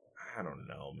I don't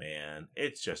know, man.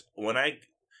 It's just when I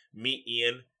meet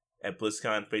Ian at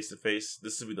BlizzCon face to face,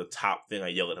 this will be the top thing I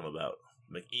yell at him about.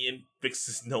 Like, Ian, fix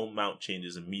this no mount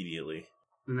changes immediately.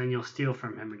 And then you'll steal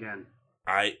from him again.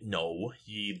 No,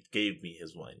 he gave me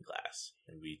his wine glass,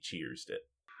 and we cheersed it.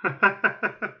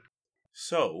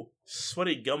 So,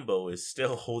 Sweaty Gumbo is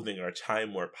still holding our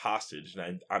Time Warp hostage,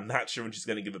 and I'm not sure when she's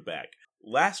going to give it back.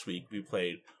 Last week, we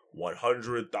played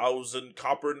 100,000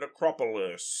 Copper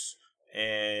Necropolis,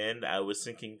 and I was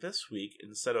thinking this week,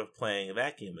 instead of playing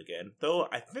that game again, though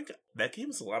I think that game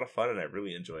is a lot of fun, and I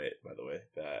really enjoy it, by the way.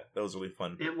 That was really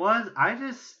fun. It was. I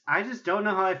just don't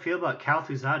know how I feel about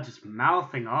Kalthuzad just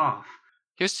mouthing off.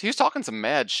 He was talking some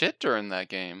mad shit during that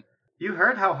game. You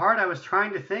heard how hard I was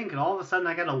trying to think, and all of a sudden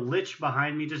I got a lich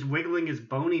behind me just wiggling his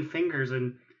bony fingers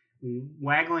and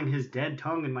waggling his dead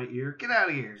tongue in my ear. Get out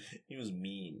of here. He was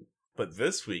mean. But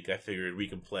this week I figured we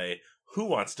can play Who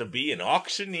Wants to Be an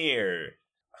Auctioneer?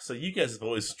 So you guys have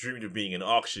always dreamed of being an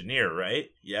auctioneer,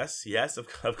 right? Yes, of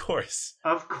course.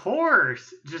 Of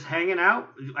course. Just hanging out.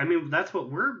 I mean, that's what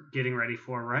we're getting ready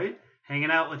for, right?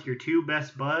 Hanging out with your two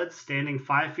best buds, standing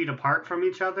 5 feet apart from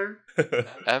each other.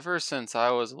 Ever since I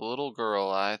was a little girl,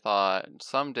 I thought,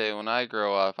 someday when I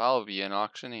grow up, I'll be an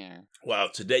auctioneer. Well,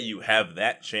 today you have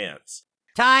that chance.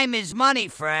 Time is money,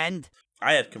 friend.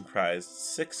 I have comprised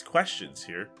 6 questions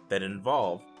here that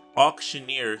involve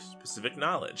auctioneer-specific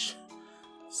knowledge.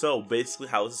 So basically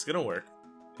how this is going to work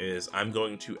is I'm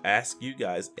going to ask you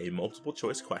guys a multiple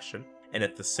choice question, and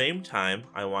at the same time,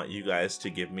 I want you guys to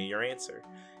give me your answer.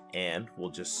 And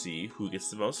we'll just see who gets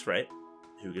the most right,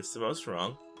 who gets the most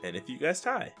wrong, and if you guys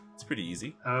tie. It's pretty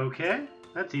easy. Okay,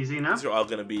 that's easy enough. These are all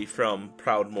going to be from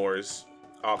Proudmoore's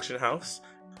auction house.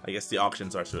 I guess the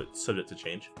auctions are subject to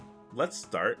change. Let's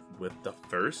start with the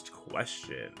first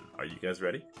question. Are you guys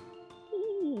ready?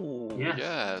 Ooh, Yes.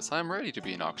 yes, I'm ready to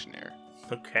be an auctioneer.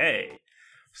 Okay,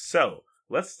 so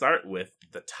let's start with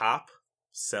the top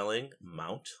selling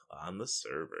mount on the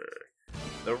server.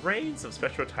 The Reigns of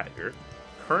Spectral Tiger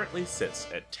currently sits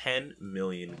at 10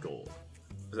 million gold.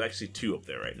 There's actually 2 up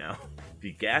there right now.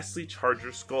 The Ghastly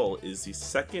Charger Skull is the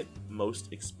second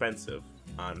most expensive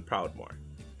on Proudmoore.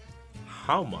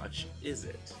 How much is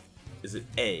it? Is it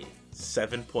A,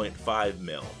 7.5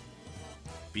 mil,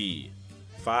 B,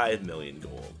 5 million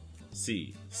gold,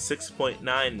 C,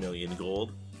 6.9 million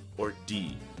gold, or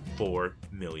D, 4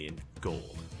 million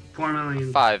gold? 4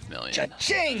 million. 5 million.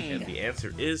 Cha-ching! And the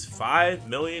answer is 5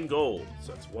 million gold.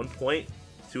 So that's 1 point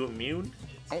to Immune.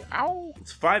 Ow.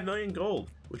 It's 5 million gold,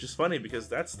 which is funny because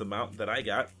that's the mount that I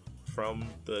got from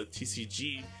the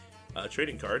TCG a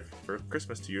trading card for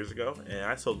Christmas 2 years ago, and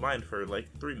I sold mine for like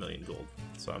 3 million gold.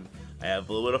 So I have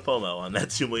a little bit of FOMO on that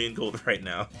 2 million gold right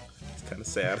now. It's kind of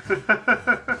sad.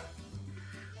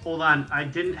 Hold on, I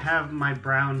didn't have my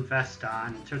brown vest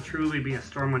on to truly be a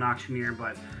Stormwind Auctioneer,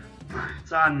 but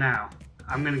it's on now.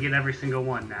 I'm gonna get every single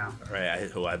one now. All right,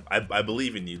 I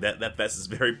believe in you. That vest is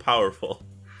very powerful.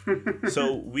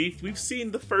 So we've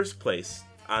seen the first place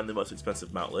on the most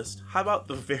expensive mount list. How about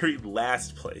the very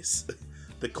last place?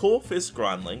 The Coalfist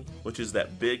Gronling, which is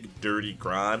that big dirty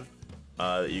Gron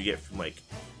that you get from like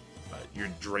your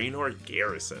Draenor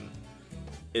garrison,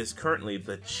 is currently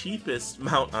the cheapest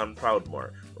mount on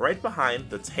Proudmoore, right behind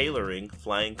the tailoring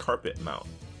Flying Carpet mount.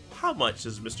 How much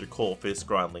does Mr. Coalfist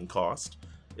Gronling cost?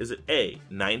 Is it A,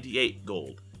 98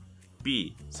 gold,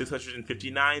 B,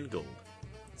 659 gold,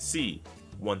 C,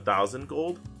 1,000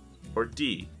 gold, or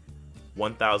D,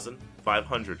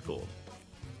 1,500 gold?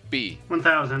 B.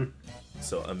 1,000.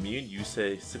 So Immune, you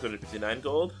say 659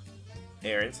 gold.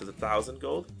 Aaron says 1,000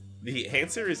 gold. The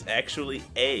answer is actually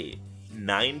A,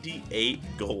 98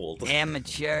 gold.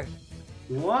 Amateur.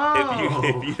 Whoa!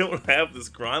 If you don't have this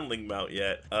Gronling mount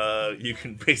yet, you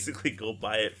can basically go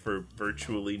buy it for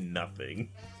virtually nothing.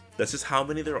 That's just how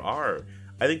many there are.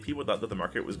 I think people thought that the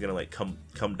market was gonna like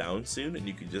come down soon, and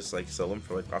you could just like sell them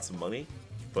for like lots of money.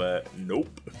 But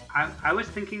nope. I was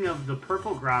thinking of the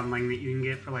purple Gronling that you can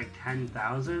get for like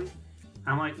 10,000.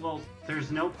 I'm like, well,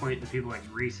 there's no point to people like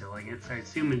reselling it, so I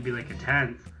assume it'd be like a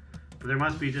 10th. But there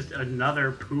must be just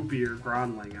another poopier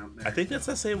Gronling out there. I think that's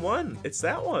the same one. It's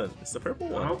that one. It's the purple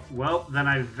one. Oh, well, then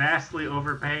I vastly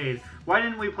overpaid. Why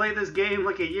didn't we play this game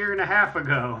like a year and a half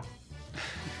ago?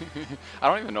 I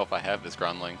don't even know if I have this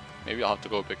Gronling. Maybe I'll have to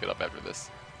go pick it up after this.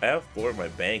 I have 4 of my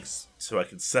banks so I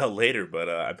can sell later, but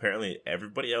apparently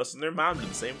everybody else and their mom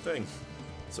did the same thing.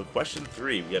 So question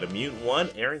 3, we got Immune 1,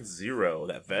 Aaron 0.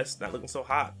 That vest not looking so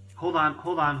hot. Hold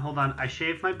on. I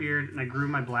shaved my beard and I grew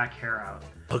my black hair out.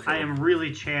 Okay. I am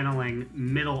really channeling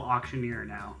middle auctioneer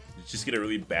now. You just get a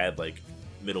really bad like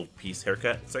middle piece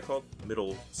haircut. What's that called?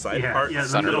 Middle side part? Yeah, the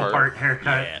Center middle part. part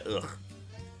haircut. Yeah, ugh.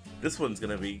 This one's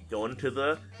gonna be going to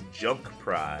the junk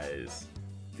prize.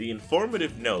 The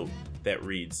informative note that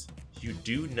reads, "You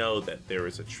do know that there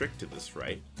is a trick to this,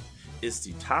 right?" is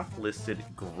the top listed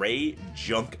gray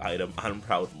junk item on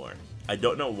Proudmoore. I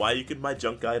don't know why you can buy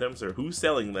junk items or who's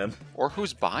selling them. Or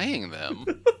who's buying them?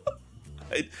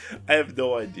 I have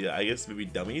no idea. I guess maybe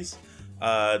dummies.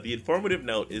 The informative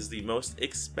note is the most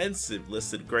expensive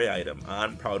listed gray item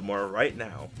on Proudmoore right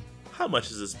now. How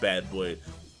much is this bad boy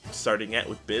starting at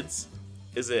with bids?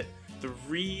 Is it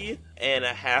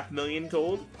 3.5 million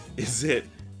gold? Is it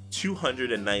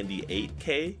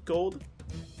 298k gold?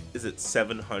 Is it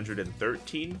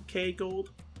 713k gold?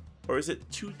 Or is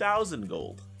it 2,000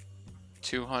 gold?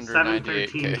 298k.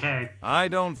 713k. I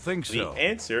don't think The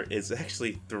answer is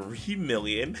actually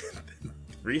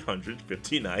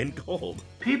 3,359 gold.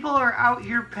 People are out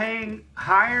here paying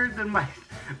higher than my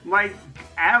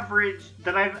average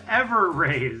that I've ever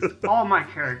raised. All my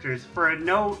characters for a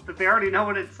note that they already know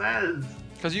what it says.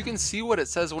 Because you can see what it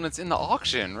says when it's in the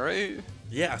auction, right?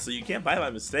 Yeah, so you can't buy by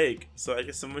mistake. So I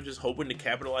guess someone's just hoping to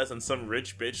capitalize on some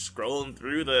rich bitch scrolling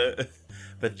through the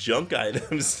junk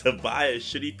items to buy a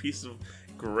shitty piece of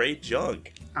gray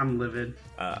junk. I'm livid.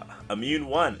 Immune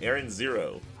 1, Aaron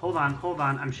 0. Hold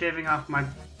on. I'm shaving off my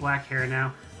black hair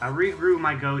now. I regrew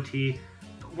my goatee.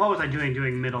 What was I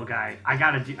doing middle guy? I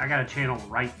gotta channel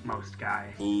rightmost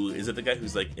guy. Ooh, is it the guy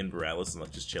who's like in Borealis and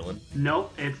like just chilling?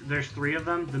 Nope, there's 3 of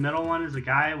them. The middle one is a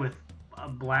guy with a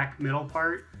black middle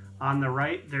part. On the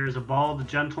right, there's a bald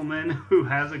gentleman who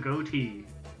has a goatee.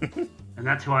 And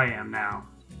that's who I am now.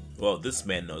 Well, this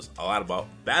man knows a lot about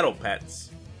battle pets.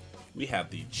 We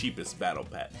have the cheapest battle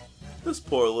pet. This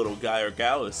poor little guy or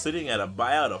gal is sitting at a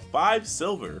buyout of 5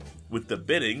 silver, with the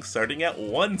bidding starting at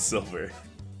 1 silver.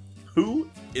 Who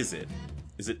is it?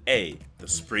 Is it A, the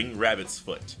Spring Rabbit's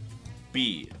Foot,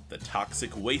 B, the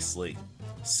Toxic Wasteling,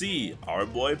 C, our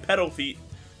boy Pedal Feet,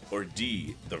 or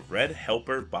D, the Red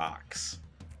Helper Box?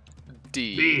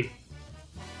 D. B.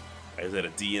 Is that a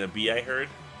D and a B I heard?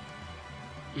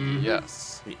 Mhm.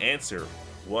 Yes. The answer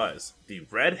was the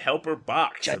Red Helper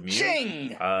Box. Cha-ching!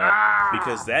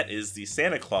 Because that is the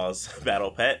Santa Claus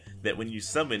battle pet that when you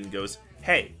summon goes,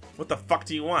 "Hey, what the fuck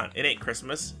do you want? It ain't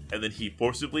Christmas." And then he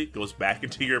forcibly goes back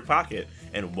into your pocket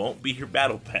and won't be your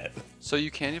battle pet. So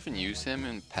you can't even use him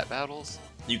in pet battles?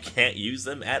 You can't use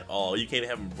them at all. You can't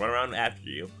have them run around after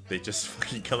you. They just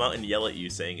fucking come out and yell at you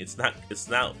saying it's not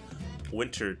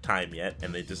winter time yet,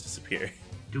 and they just disappear.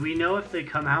 Do we know if they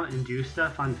come out and do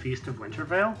stuff on Feast of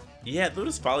Wintervale? Yeah, they'll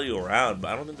just follow you around,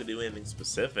 but I don't think they do anything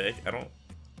specific. I don't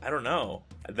I don't know.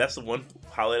 That's the one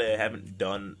holiday I haven't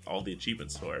done all the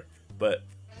achievements for. But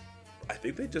I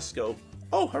think they just go,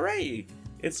 oh, hooray!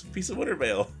 It's a piece of winter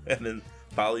mail, and then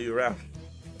follow you around.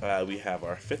 We have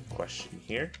our 5th question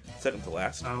here, second to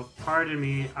last. Oh, pardon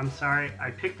me. I'm sorry.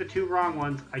 I picked the 2 wrong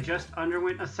ones. I just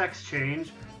underwent a sex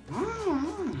change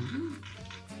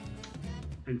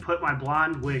and put my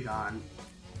blonde wig on.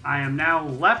 I am now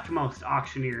leftmost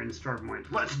auctioneer in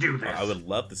Stormwind. Let's do this. I would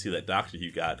love to see that doctor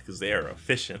you got, because they are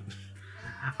efficient.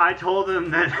 I told him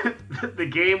that the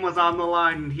game was on the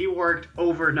line and he worked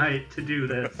overnight to do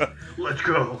this. Let's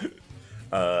go.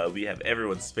 We have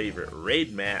everyone's favorite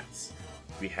raid mats.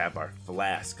 We have our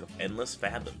flask of Endless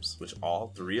Fathoms, which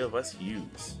all 3 of us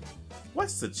use.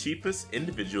 What's the cheapest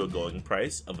individual going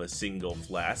price of a single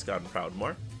flask on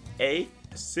Proudmoore? A,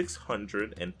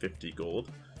 650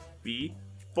 gold. B,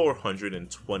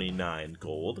 429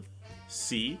 gold.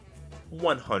 C,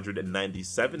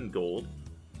 197 gold.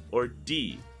 Or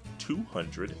D,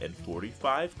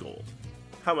 245 gold.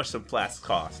 How much some flasks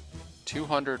cost?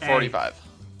 245.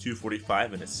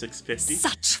 245 and a 650?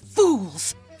 Such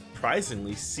fools!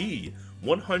 Surprisingly, C,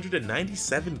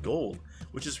 197 gold,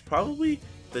 which is probably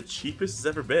the cheapest it's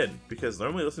ever been, because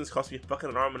normally those things cost me fucking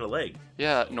an arm and a leg.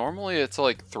 Yeah, normally it's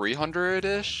like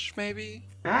 300-ish, maybe?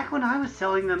 Back when I was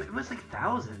selling them, it was like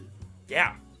 1,000.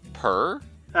 Yeah. Per?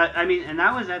 I mean, and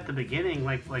that was at the beginning,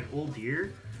 like Old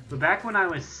Deer. But back when I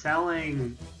was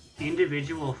selling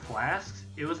individual flasks,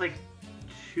 it was like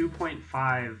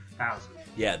 2.5 thousand.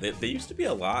 Yeah, they used to be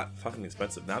a lot fucking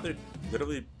expensive. Now they're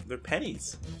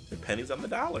pennies. They're pennies on the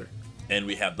dollar. And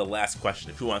we have the last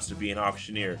question. Who wants to be an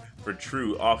auctioneer for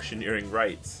true auctioneering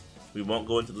rights? We won't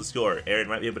go into the score. Aaron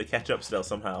might be able to catch up still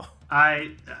somehow.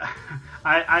 I've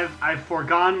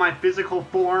foregone my physical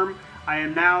form. I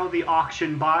am now the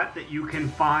auction bot that you can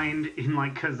find in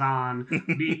like Kazan.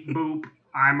 Beep boop.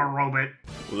 I'm a robot.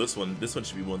 Well, this one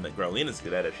should be one that Growlina's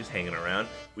good at if she's hanging around.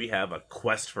 We have a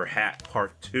Quest for Hat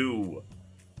Part 2.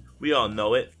 We all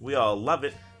know it. We all love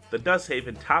it. The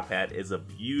Dusthaven Top Hat is a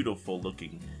beautiful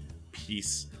looking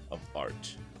piece of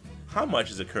art. How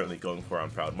much is it currently going for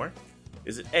on Proudmoore?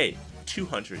 Is it A,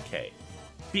 200k,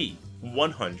 B,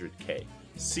 100k,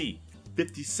 C,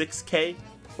 56k,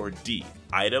 or D,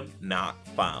 item not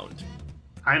found?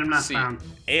 Item not C. found.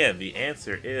 And the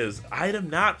answer is item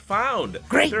not found.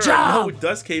 Great there job! are no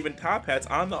Dusthaven Top Hats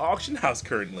on the auction house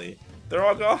currently. They're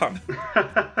all gone.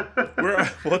 What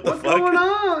the What's fuck? going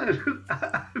on?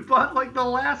 I bought like the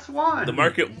last one. The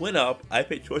market went up. I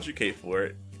paid 200k for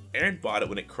it. Aaron bought it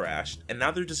when it crashed, and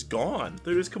now they're just gone.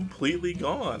 They're just completely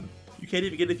gone. You can't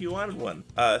even get it if you wanted one.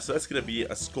 So that's gonna be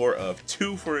a score of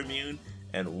 2 for Immune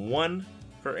and 1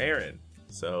 for Aaron.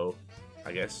 So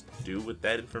I guess do with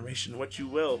that information what you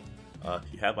will.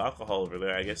 If you have alcohol over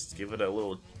there, I guess give it a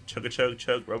little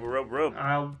chug, rub.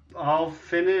 I'll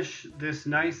finish this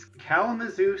nice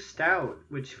Kalamazoo Stout,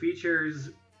 which features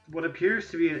what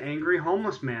appears to be an angry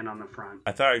homeless man on the front.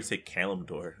 I thought I'd say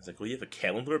Kalimdor. I was like, well, you have a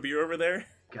Kalimdor beer over there?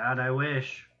 God, I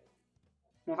wish.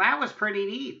 Well, that was pretty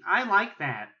neat. I like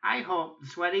that. I hope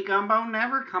Sweaty Gumbo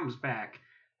never comes back.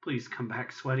 Please come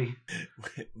back, Sweaty.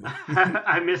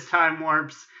 I miss time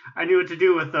warps. I knew what to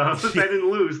do with those. I didn't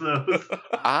lose those.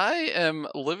 I am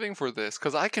living for this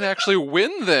because I can actually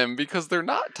win them because they're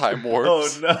not time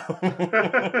warps. Oh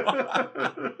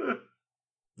no.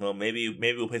 Well, maybe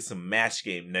we'll play some match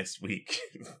game next week.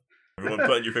 Everyone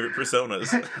put on your favorite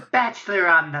personas. Bachelor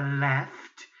on the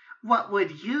left. What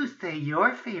would you say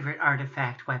your favorite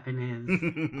artifact weapon is?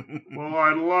 Well,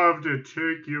 I'd love to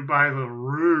take you by the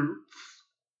roots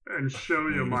and show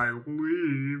you my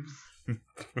leaves.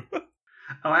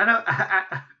 Oh,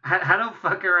 I don't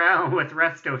fuck around with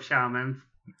resto shamans.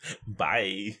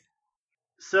 Bye.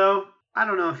 So, I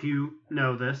don't know if you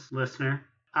know this, listener.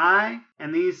 I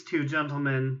and these 2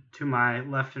 gentlemen to my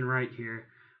left and right here,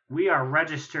 we are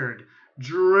registered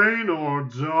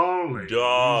Draenor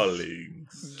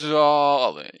Darlings.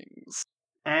 Darlings.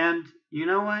 And you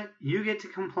know what? You get to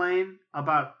complain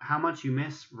about how much you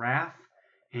miss Wrath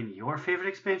in your favorite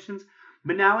expansions,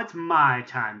 but now it's my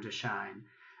time to shine,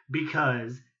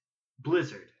 because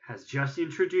Blizzard has just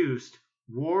introduced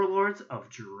Warlords of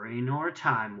Draenor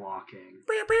Time Walking.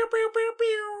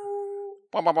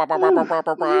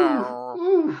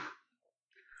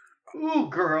 Ooh,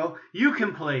 girl, you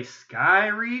can play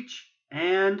Skyreach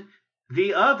and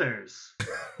the others.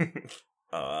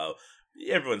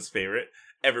 Everyone's favorite.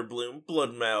 Everbloom,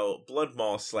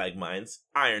 Bloodmaw Slag Mines,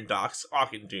 Iron Docks,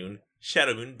 Auchendoon,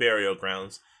 Shadowmoon Burial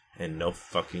Grounds, and no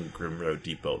fucking Grimroad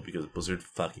Depot because Blizzard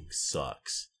fucking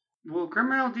sucks. Well,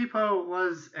 Grimmail Depot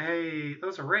was a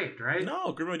raid, right?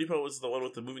 No, Grimmail Depot was the one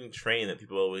with the moving train that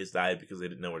people always died because they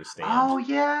didn't know where to stand. Oh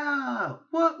yeah.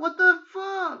 What the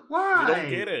fuck? Why? You don't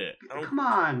get it. Come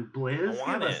on, Blizz, I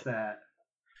want give us it. that.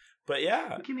 But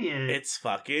yeah, Give me it. it's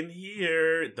fucking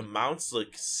here. The mounts look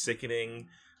sickening.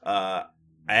 I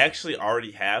actually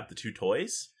already have the 2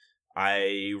 toys.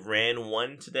 I ran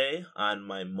one today on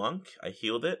my monk. I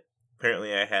healed it.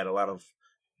 Apparently I had a lot of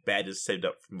badges saved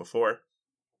up from before.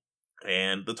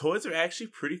 And the toys are actually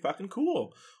pretty fucking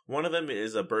cool. One of them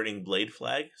is a burning blade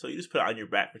flag. So you just put it on your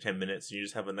back for 10 minutes and you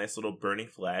just have a nice little burning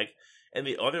flag. And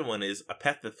the other one is a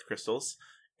Pethith crystals.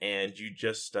 And you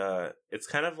just, it's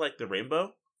kind of like the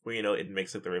rainbow, where, you know, it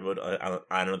makes like the rainbow on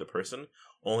another person.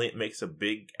 Only it makes a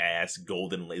big ass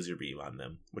golden laser beam on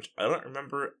them, which I don't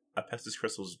remember Apestus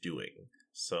crystals doing.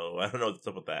 So I don't know what's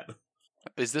up with that.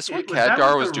 Is this what Was that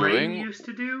Khadgar what was the ring doing? used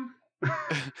to do?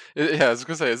 Yeah, I was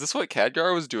gonna say, is this what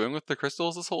Khadgar was doing with the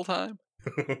crystals this whole time?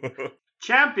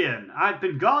 Champion, I've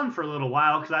been gone for a little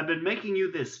while because I've been making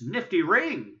you this nifty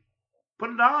ring.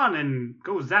 Put it on and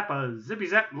go zap a zippy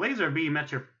zap laser beam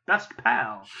at your best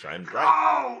pal. Shine bright.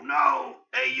 Oh no!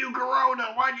 Hey, you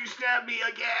Corona, why'd you stab me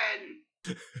again?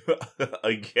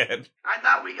 Again. I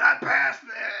thought we got past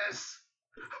this.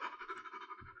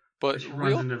 But She runs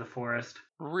real, into the forest.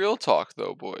 real talk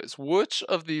though, boys. Which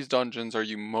of these dungeons are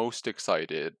you most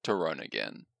excited to run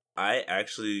again? I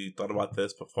actually thought about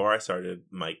this before I started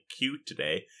my queue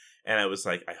today, and I was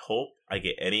like, I hope I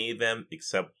get any of them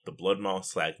except the Bloodmaw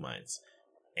Slag Mines.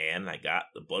 And I got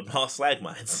the Bloodmaw Slag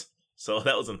Mines. So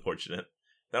that was unfortunate.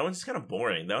 That one's just kind of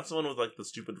boring. That was the one with like the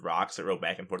stupid rocks that roll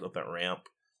back and forth up that ramp.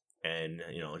 And,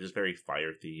 you know, just very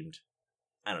fire themed.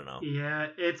 I don't know. Yeah,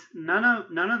 it's none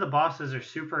of the bosses are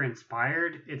super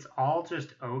inspired. It's all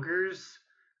just ogres,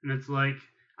 and it's like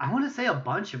I want to say a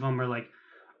bunch of them are like,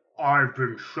 I've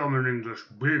been summoning this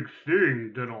big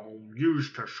thing that I'll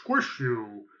use to squish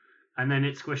you, and then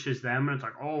it squishes them, and it's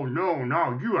like, oh no,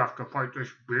 now you have to fight this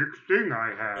big thing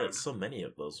I have. There's so many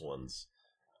of those ones.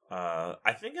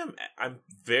 I think I'm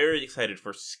very excited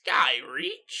for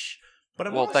Skyreach. But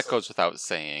I'm Well, also... that goes without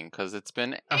saying, because it's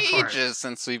been Of course. ages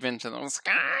since we've been to the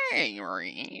Sky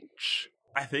Reach.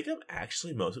 I think I'm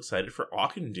actually most excited for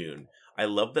Auchindoun. I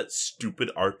love that stupid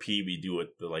RP we do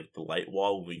with the light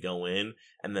wall when we go in,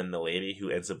 and then the lady who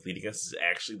ends up leading us is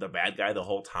actually the bad guy the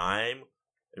whole time,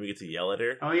 and we get to yell at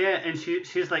her. Oh yeah, and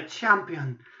she's like,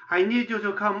 champion, I need you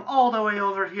to come all the way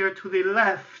over here to the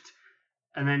left,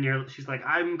 and then she's like,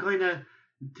 I'm going to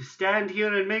stand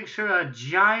here and make sure a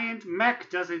giant mech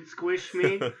doesn't squish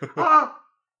me. Oh!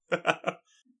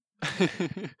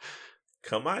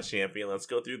 Come on, champion, let's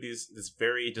go through this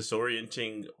very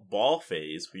disorienting ball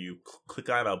phase where you click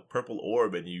on a purple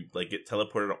orb and you get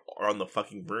teleported around the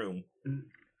fucking room.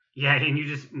 Yeah, and you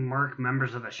just murk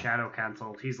members of the Shadow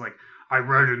Council. He's like, I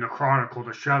read in the Chronicle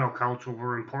the Shadow Council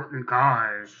were important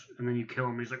guys. And then you kill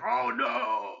him. He's like, oh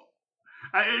no!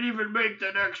 I didn't even make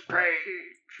the next page!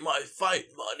 My fight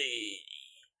money!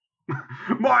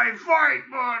 My fight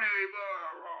money!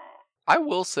 I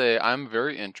will say I'm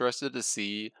very interested to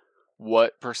see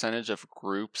what percentage of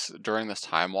groups during this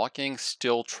time walking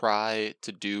still try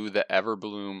to do the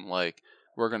Everbloom,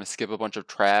 we're going to skip a bunch of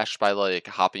trash by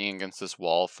hopping against this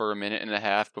wall for a minute and a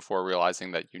half before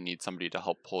realizing that you need somebody to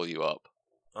help pull you up.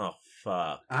 Oh,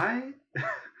 fuck.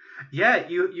 Yeah,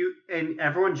 you and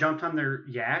everyone jumped on their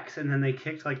yaks and then they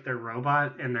kicked their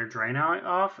robot and their Draenei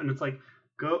off, and it's like,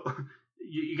 go,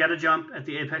 you gotta jump at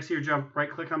the apex of your jump, right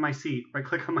click on my seat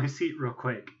real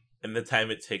quick. And the time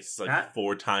it takes is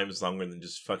 4 times longer than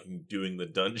just fucking doing the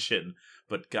dungeon.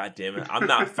 But goddammit, I'm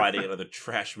not fighting another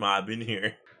trash mob in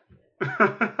here.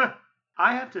 I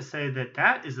have to say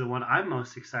that is the one I'm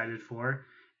most excited for,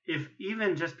 if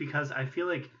even just because I feel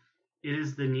like it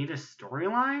is the neatest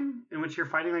storyline in which you're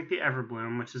fighting the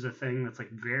Everbloom, which is a thing that's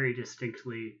very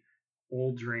distinctly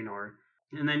old Draenor.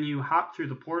 And then you hop through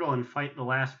the portal and fight the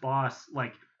last boss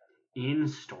in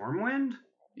Stormwind.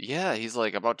 Yeah, he's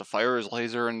about to fire his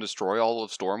laser and destroy all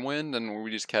of Stormwind, and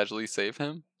we just casually save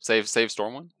him. Save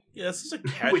Stormwind. Yeah, this is a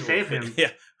casual We save thing. him.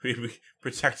 Yeah, we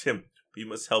protect him. We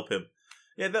must help him.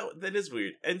 Yeah, that is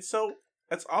weird. And so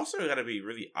that's also got to be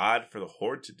really odd for the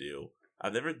Horde to do.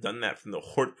 I've never done that from the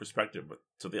Horde perspective, but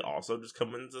so they also just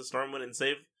come into Stormwind and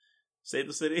save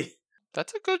the city?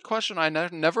 That's a good question. I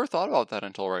never thought about that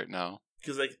until right now.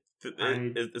 Because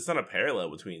it's not a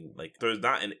parallel between there's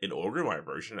not an Orgrimmar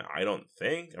version. I don't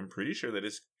think. I'm pretty sure they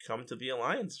just come to the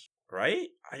Alliance, right?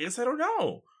 I guess I don't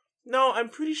know. No, I'm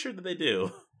pretty sure that they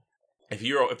do. If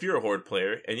you're a Horde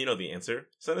player and you know the answer,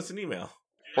 send us an email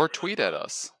Or tweet at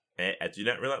us. at Do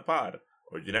Not Relent Pod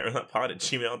or Do Not Relent Pod at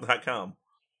gmail.com.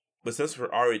 But since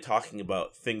we're already talking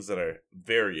about things that are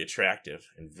very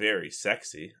attractive and very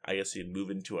sexy, I guess we can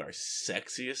move into our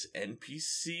sexiest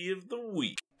NPC of the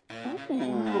week.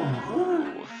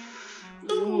 Ooh.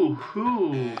 Ooh,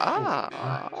 who?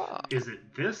 Ah. What is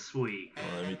it this week?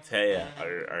 Well, let me tell you,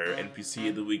 our NPC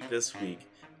of the week this week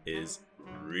is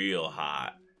real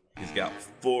hot. He's got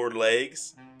 4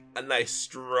 legs, a nice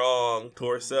strong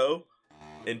torso,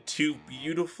 and 2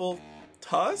 beautiful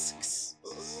tusks.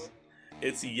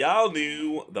 It's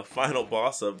Yalnu, the final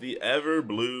boss of the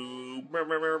Everbloom.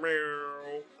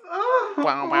 Oh.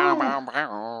 Bow, bow, bow,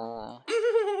 bow.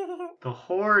 The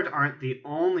Horde aren't the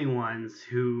only ones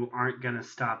who aren't gonna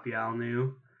stop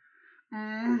Yalnu.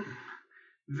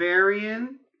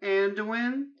 Varian,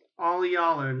 Anduin, all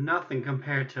y'all are nothing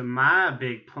compared to my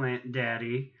big plant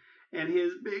daddy and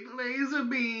his big laser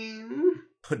beam.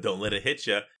 Don't let it hit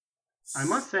you. I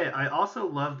must say, I also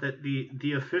love that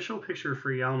the official picture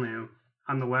for Yalnu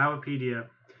on the Wowipedia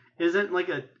isn't like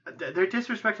they're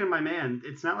disrespecting my man.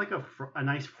 It's not like a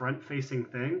nice front-facing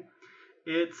thing.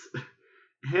 It's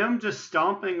him just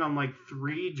stomping on like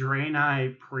 3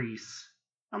 Draenei priests.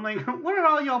 I'm like, what are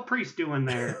all y'all priests doing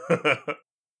there?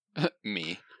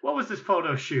 Me. What was this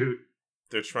photo shoot?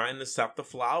 They're trying to stop the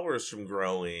flowers from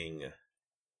growing.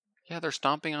 Yeah, they're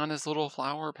stomping on his little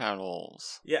flower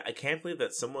petals. Yeah, I can't believe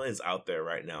that someone is out there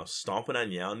right now stomping on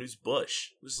Yalnu's bush.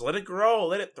 Just let it grow,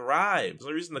 let it thrive. There's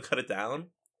no reason to cut it down.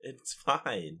 It's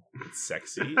fine. It's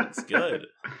sexy. It's good.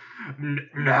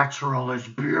 Natural is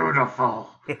beautiful.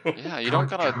 Yeah, you don't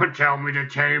gotta. Don't tell me to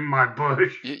tame my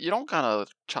bush. You don't gotta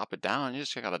chop it down. You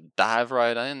just gotta dive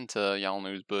right into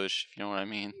Yalnu's bush, if you know what I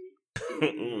mean.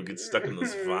 Ooh, get stuck in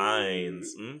those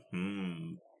vines.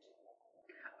 Mm-hmm.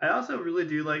 I also really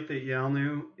do like that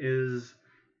Yalnu is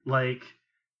like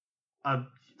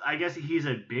I guess he's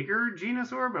a bigger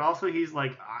Venusaur, but also he's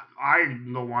like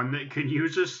I'm the one that can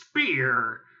use a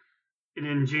spear. And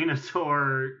in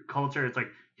Venusaur culture, it's like,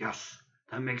 yes,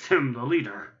 that makes him the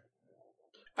leader.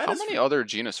 How many other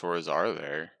Venusaurs are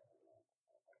there?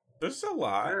 There's a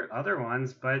lot. There are other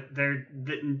ones, but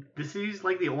this is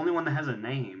like the only one that has a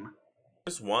name.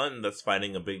 There's one that's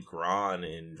fighting a big Gron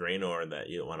in Draenor that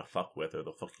you don't want to fuck with or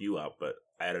they'll fuck you up, but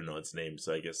I don't know its name,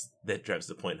 so I guess that drives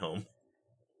the point home.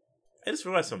 I just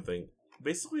realized something.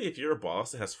 Basically, if you're a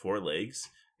boss that has 4 legs,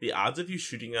 the odds of you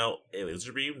shooting out a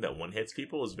laser beam that one hits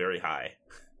people is very high.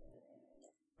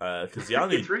 Because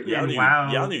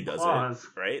Yalnu does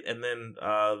it, right? And then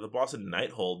the boss in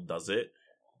Nighthold does it.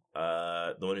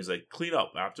 The one who's like, clean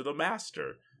up after the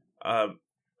master.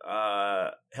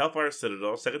 Hellfire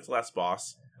Citadel, second to last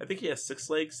boss. I think he has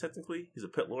 6 legs, technically. He's a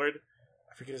pit lord.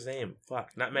 I forget his name.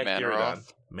 Fuck, not Magdarodon.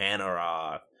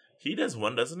 Manaroth. He does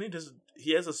one, doesn't he?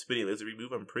 He has a spinning laser beam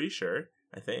move, I'm pretty sure.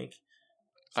 I think.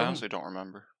 I honestly don't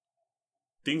remember.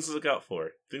 Things to look out for.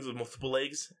 Things with multiple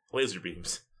legs, laser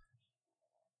beams.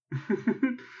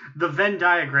 The Venn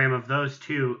diagram of those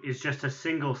two is just a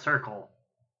single circle.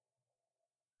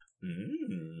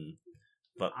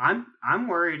 But I'm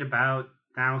worried about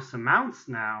now some mounts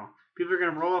now. People are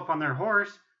gonna roll up on their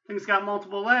horse. Thing's got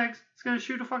multiple legs. It's gonna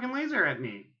shoot a fucking laser at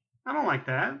me. I don't like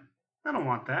that. I don't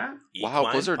want that.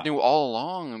 Wow, Blizzard knew all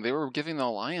along. They were giving the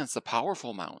Alliance the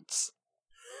powerful mounts.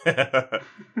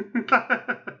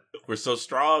 We're so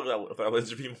strong with our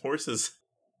laser beam horses.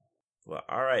 Well,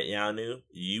 alright, Yalnu.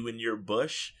 You and your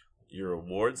bush, your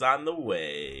reward's on the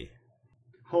way.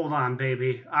 Hold on,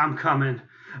 baby. I'm coming.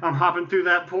 I'm hopping through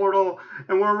that portal,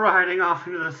 and we're riding off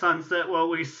into the sunset while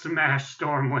we smash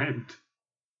Stormwind.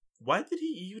 Why did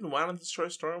he even want to destroy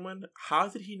Stormwind? How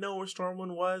did he know where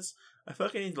Stormwind was? I feel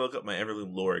like I need to look up my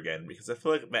Everbloom lore again, because I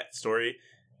feel like that story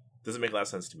doesn't make a lot of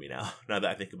sense to me now that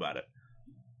I think about it.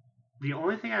 The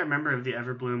only thing I remember of the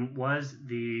Everbloom was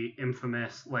the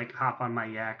infamous, hop on my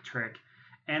yak trick,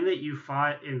 and that you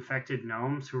fought infected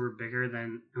gnomes who were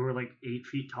who were 8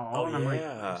 feet tall, Oh, and I'm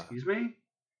yeah. like, excuse me?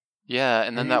 Yeah,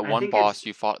 and then I that one think boss, it's-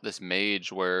 you fought this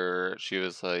mage where she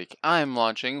was like, I'm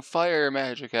launching fire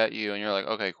magic at you. And you're like,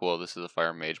 okay, cool, this is a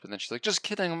fire mage. But then she's like, just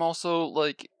kidding, I'm also,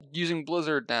 using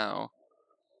Blizzard now.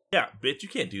 Yeah, bitch, you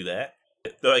can't do that.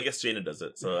 Though I guess Jaina does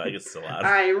it, so I guess it's allowed.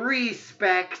 I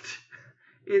respect.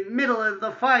 In middle of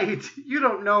the fight, you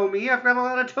don't know me. I've got a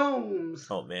lot of tomes.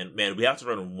 Oh, man, we have to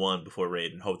run 1 before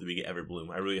raid and hope that we get Everbloom.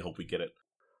 I really hope we get it.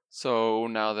 So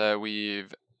now that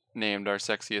we've named our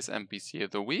sexiest NPC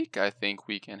of the week, I think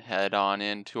we can head on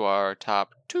into our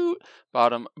top 2,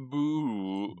 bottom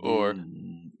boo, or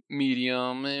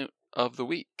medium of the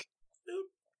week.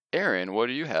 Aaron, what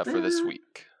do you have for this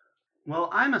week? Well,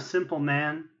 I'm a simple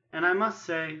man, and I must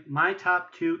say my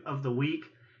top 2 of the week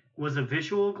was a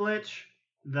visual glitch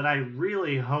that I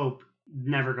really hope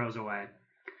never goes away.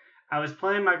 I was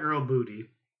playing my girl Booty,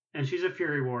 and she's a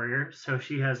Fury Warrior, so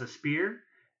she has a spear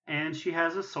and she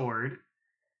has a sword.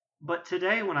 But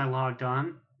today when I logged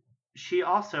on, she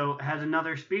also had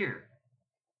another spear.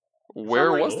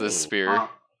 Where like, was this spear?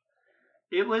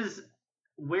 It was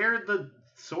where the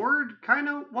sword kind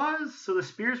of was. So the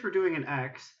spears were doing an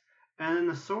X, and then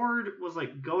the sword was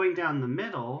like going down the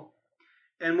middle.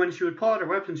 And when she would pull out her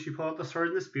weapon, she'd pull out the sword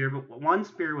and the spear, but one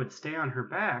spear would stay on her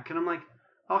back. And I'm like,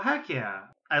 oh, heck yeah.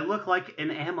 I look like an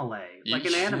Amele, like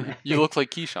an anime. You look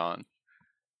like Keyshawn.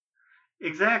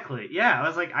 Exactly. Yeah, I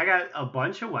was like, I got a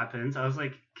bunch of weapons. I was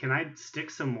like, can I stick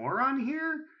some more on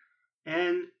here?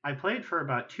 And I played for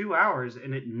about 2 hours,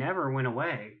 and it never went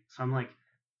away. So I'm like,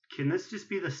 can this just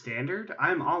be the standard?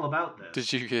 I'm all about this.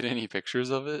 Did you get any pictures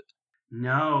of it?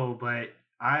 No, but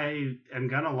I am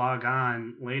going to log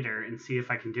on later and see if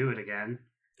I can do it again.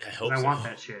 I hope I so. want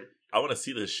that shit. I want to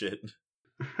see this shit.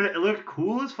 It looked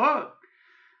cool as fuck.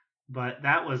 But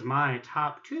that was my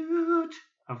top toot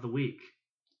of the week.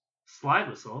 Slide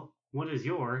Whistle, what is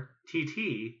your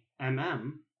TTMMBB?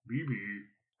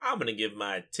 I'm going to give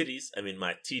my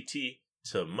TT,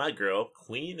 to my girl,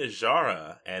 Queen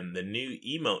Ajara, and the new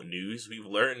emote news we've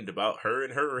learned about her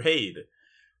and her raid.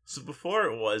 So before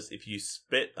it was, if you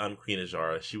spit on Queen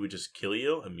Ajara, she would just kill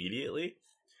you immediately.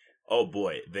 Oh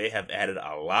boy, they have added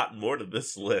a lot more to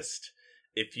this list.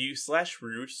 If you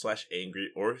 /rude/angry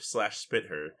or /spit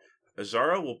her,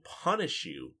 Ajara will punish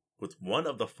you with one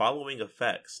of the following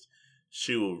effects.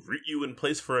 She will root you in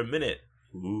place for a minute.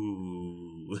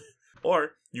 Ooh.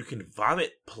 Or you can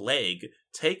vomit plague,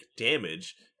 take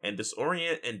damage, and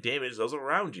disorient and damage those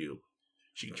around you.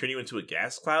 She can turn you into a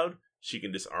gas cloud. She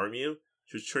can disarm you.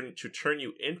 She'll turn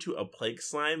you into a plague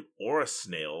slime or a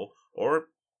snail or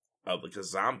like a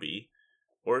zombie.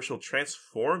 Or she'll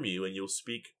transform you and you'll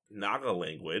speak Naga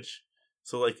language.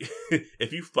 So like,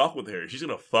 if you fuck with her, she's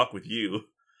gonna fuck with you.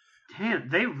 Damn,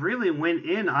 they really went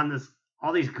in on this.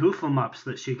 All these goof 'em ups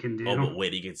that she can do. Oh, but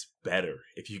wait, it gets better.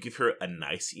 If you give her a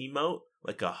nice emote,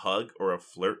 like a hug or a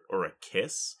flirt or a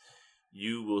kiss,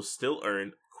 you will still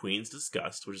earn Queen's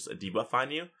Disgust, which is a debuff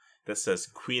on you that says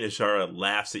Queen Ajara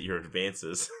laughs at your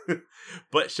advances.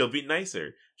 But she'll be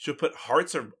nicer. She'll put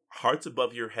hearts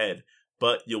above your head,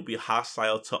 but you'll be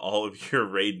hostile to all of your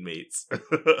raid mates.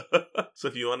 So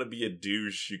if you want to be a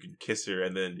douche, you can kiss her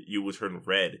and then you will turn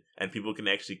red, and people can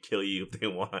actually kill you if they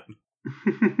want.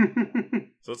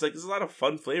 So it's like there's a lot of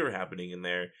fun flavor happening in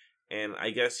there, and I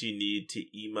guess you need to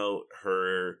emote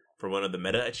her for one of the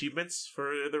meta achievements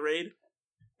for the raid,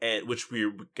 and which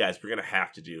we're gonna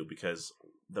have to do because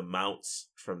the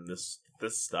mounts from this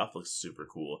stuff looks super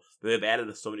cool. They've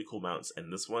added so many cool mounts,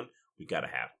 and this one we gotta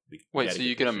have. Wait, so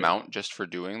you get a mount just for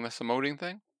doing this emoting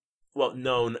thing? Well,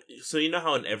 no. So you know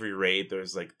how in every raid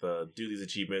there's like the do these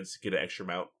achievements, get an extra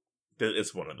mount.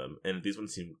 It's one of them, and these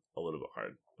ones seem a little bit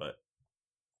hard, but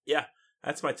yeah,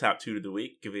 that's my top toot of the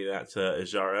week. Giving that to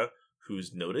Ajara,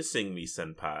 who's noticing me,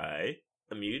 senpai.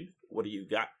 Amune, what do you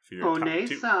got for your top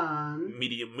toot?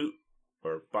 Medium moot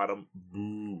or bottom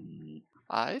boo?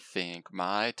 I think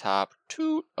my top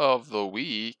toot of the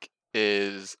week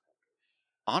is,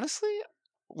 honestly,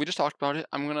 we just talked about it.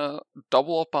 I'm gonna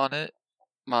double up on it.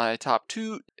 My top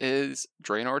toot is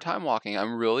Draenor Time Walking.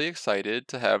 I'm really excited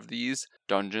to have these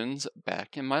dungeons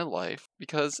back in my life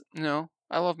because,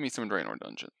 I love me some Draenor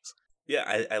dungeons. Yeah,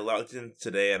 I logged in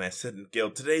today and I said in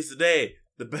Guild, today's the day,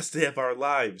 the best day of our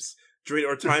lives,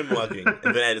 Draenor Time Walking.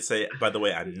 And then I had to say, by the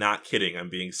way, I'm not kidding, I'm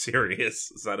being serious.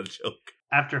 It's not a joke.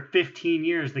 After 15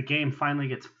 years, the game finally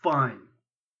gets fun.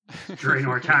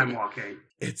 Draenor Time Walking.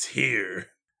 It's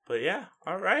here. But yeah,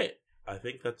 alright. I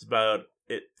think that's about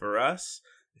it for us.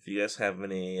 If you guys have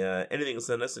anything to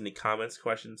send us, any comments,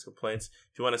 questions, complaints,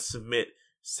 if you want to submit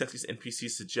Sexy's NPC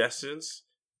suggestions,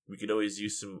 we could always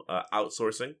use some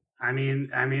outsourcing. I mean,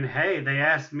 hey, they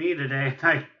asked me today, and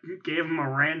I gave them a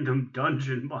random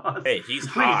dungeon boss. Hey, he's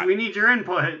Please, hot. we need your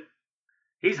input.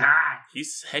 He's hot.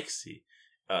 He's sexy.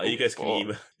 You guys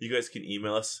can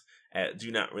email us at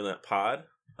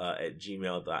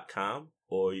donotrelentlpod@gmail.com,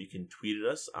 or you can tweet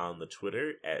at us on the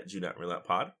Twitter at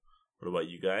donotrelentlpod. What about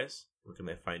you guys? Where can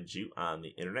I find you on the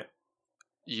internet?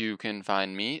 You can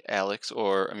find me, Alex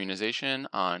or Immunization,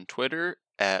 on Twitter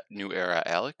at New Era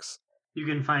Alex. You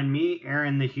can find me,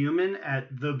 Aaron the Human,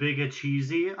 at The Big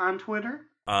Cheesy on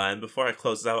Twitter. And before I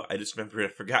close out, I just remembered I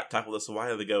forgot to talk about this a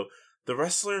while ago. The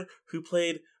wrestler who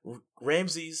played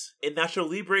Ramses in Nacho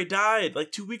Libre died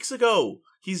like 2 weeks ago.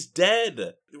 He's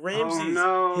dead. Ramses,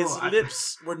 oh, no. His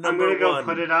lips were number one. I'm gonna one.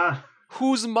 go put it on.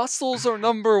 Whose muscles are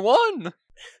number one?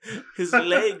 His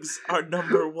legs are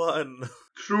number one.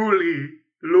 Truly,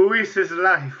 Luis's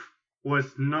life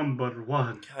was number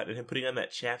one. God, and him putting on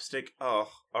that chapstick. Oh,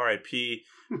 R.I.P.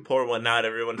 Pour one out,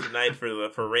 everyone, tonight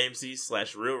for Ramsey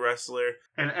 / Real Wrestler.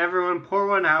 And everyone pour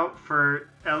one out for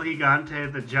El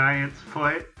Gigante, the giant's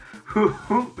foot,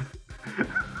 who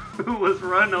was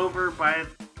run over by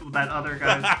that other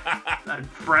guy's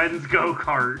friend's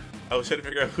go-kart. I was trying to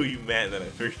figure out who you meant, and then I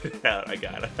figured it out. I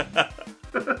got it.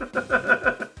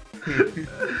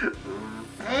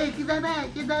 Hey, get that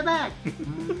back! Get that back!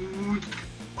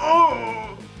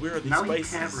 Oh! Where are the now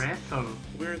spices? You can't wrestle.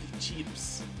 Where are the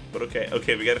cheeps? But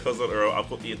okay, we gotta close out Earl. I'll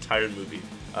put the entire movie.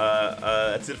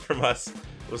 That's it from us.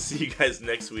 We'll see you guys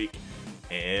next week.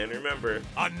 And remember,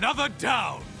 Another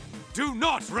down! Do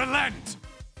not relent!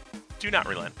 Do Not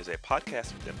Relent is a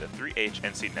podcast within the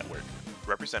 3HNC network,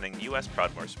 representing U.S.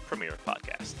 Proudmoore's premier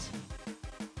podcasts.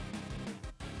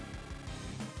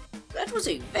 That was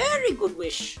a very good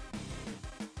wish.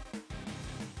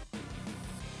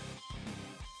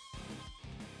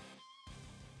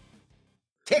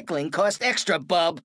 Tickling cost extra, bub.